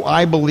game. So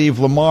I believe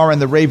Lamar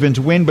and the Ravens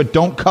win, but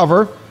don't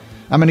cover.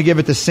 I'm going to give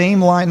it the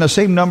same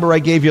number I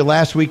gave you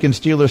last week in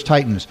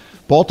Steelers-Titans.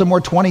 Baltimore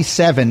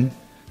 27,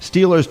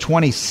 Steelers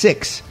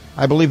 26.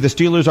 I believe the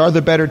Steelers are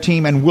the better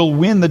team and will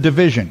win the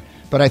division,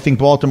 but I think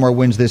Baltimore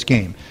wins this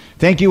game.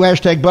 Thank you,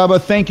 hashtag Bubba.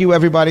 Thank you,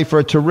 everybody, for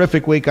a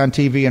terrific week on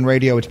TV and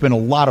radio. It's been a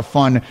lot of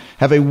fun.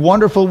 Have a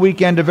wonderful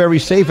weekend, a very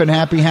safe and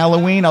happy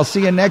Halloween. I'll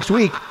see you next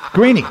week.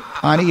 Greeny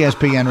on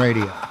ESPN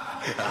Radio.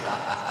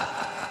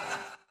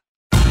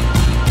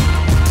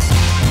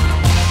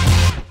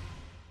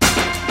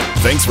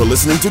 Thanks for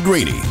listening to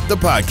Greeny, the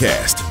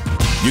podcast.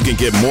 You can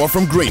get more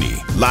from Greeny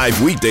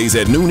live weekdays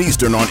at noon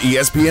Eastern on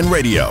ESPN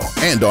Radio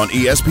and on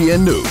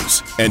ESPN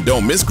News. And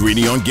don't miss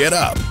Greeny on Get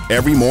Up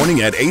every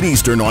morning at 8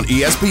 Eastern on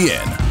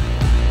ESPN.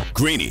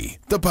 Greeny,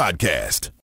 the podcast.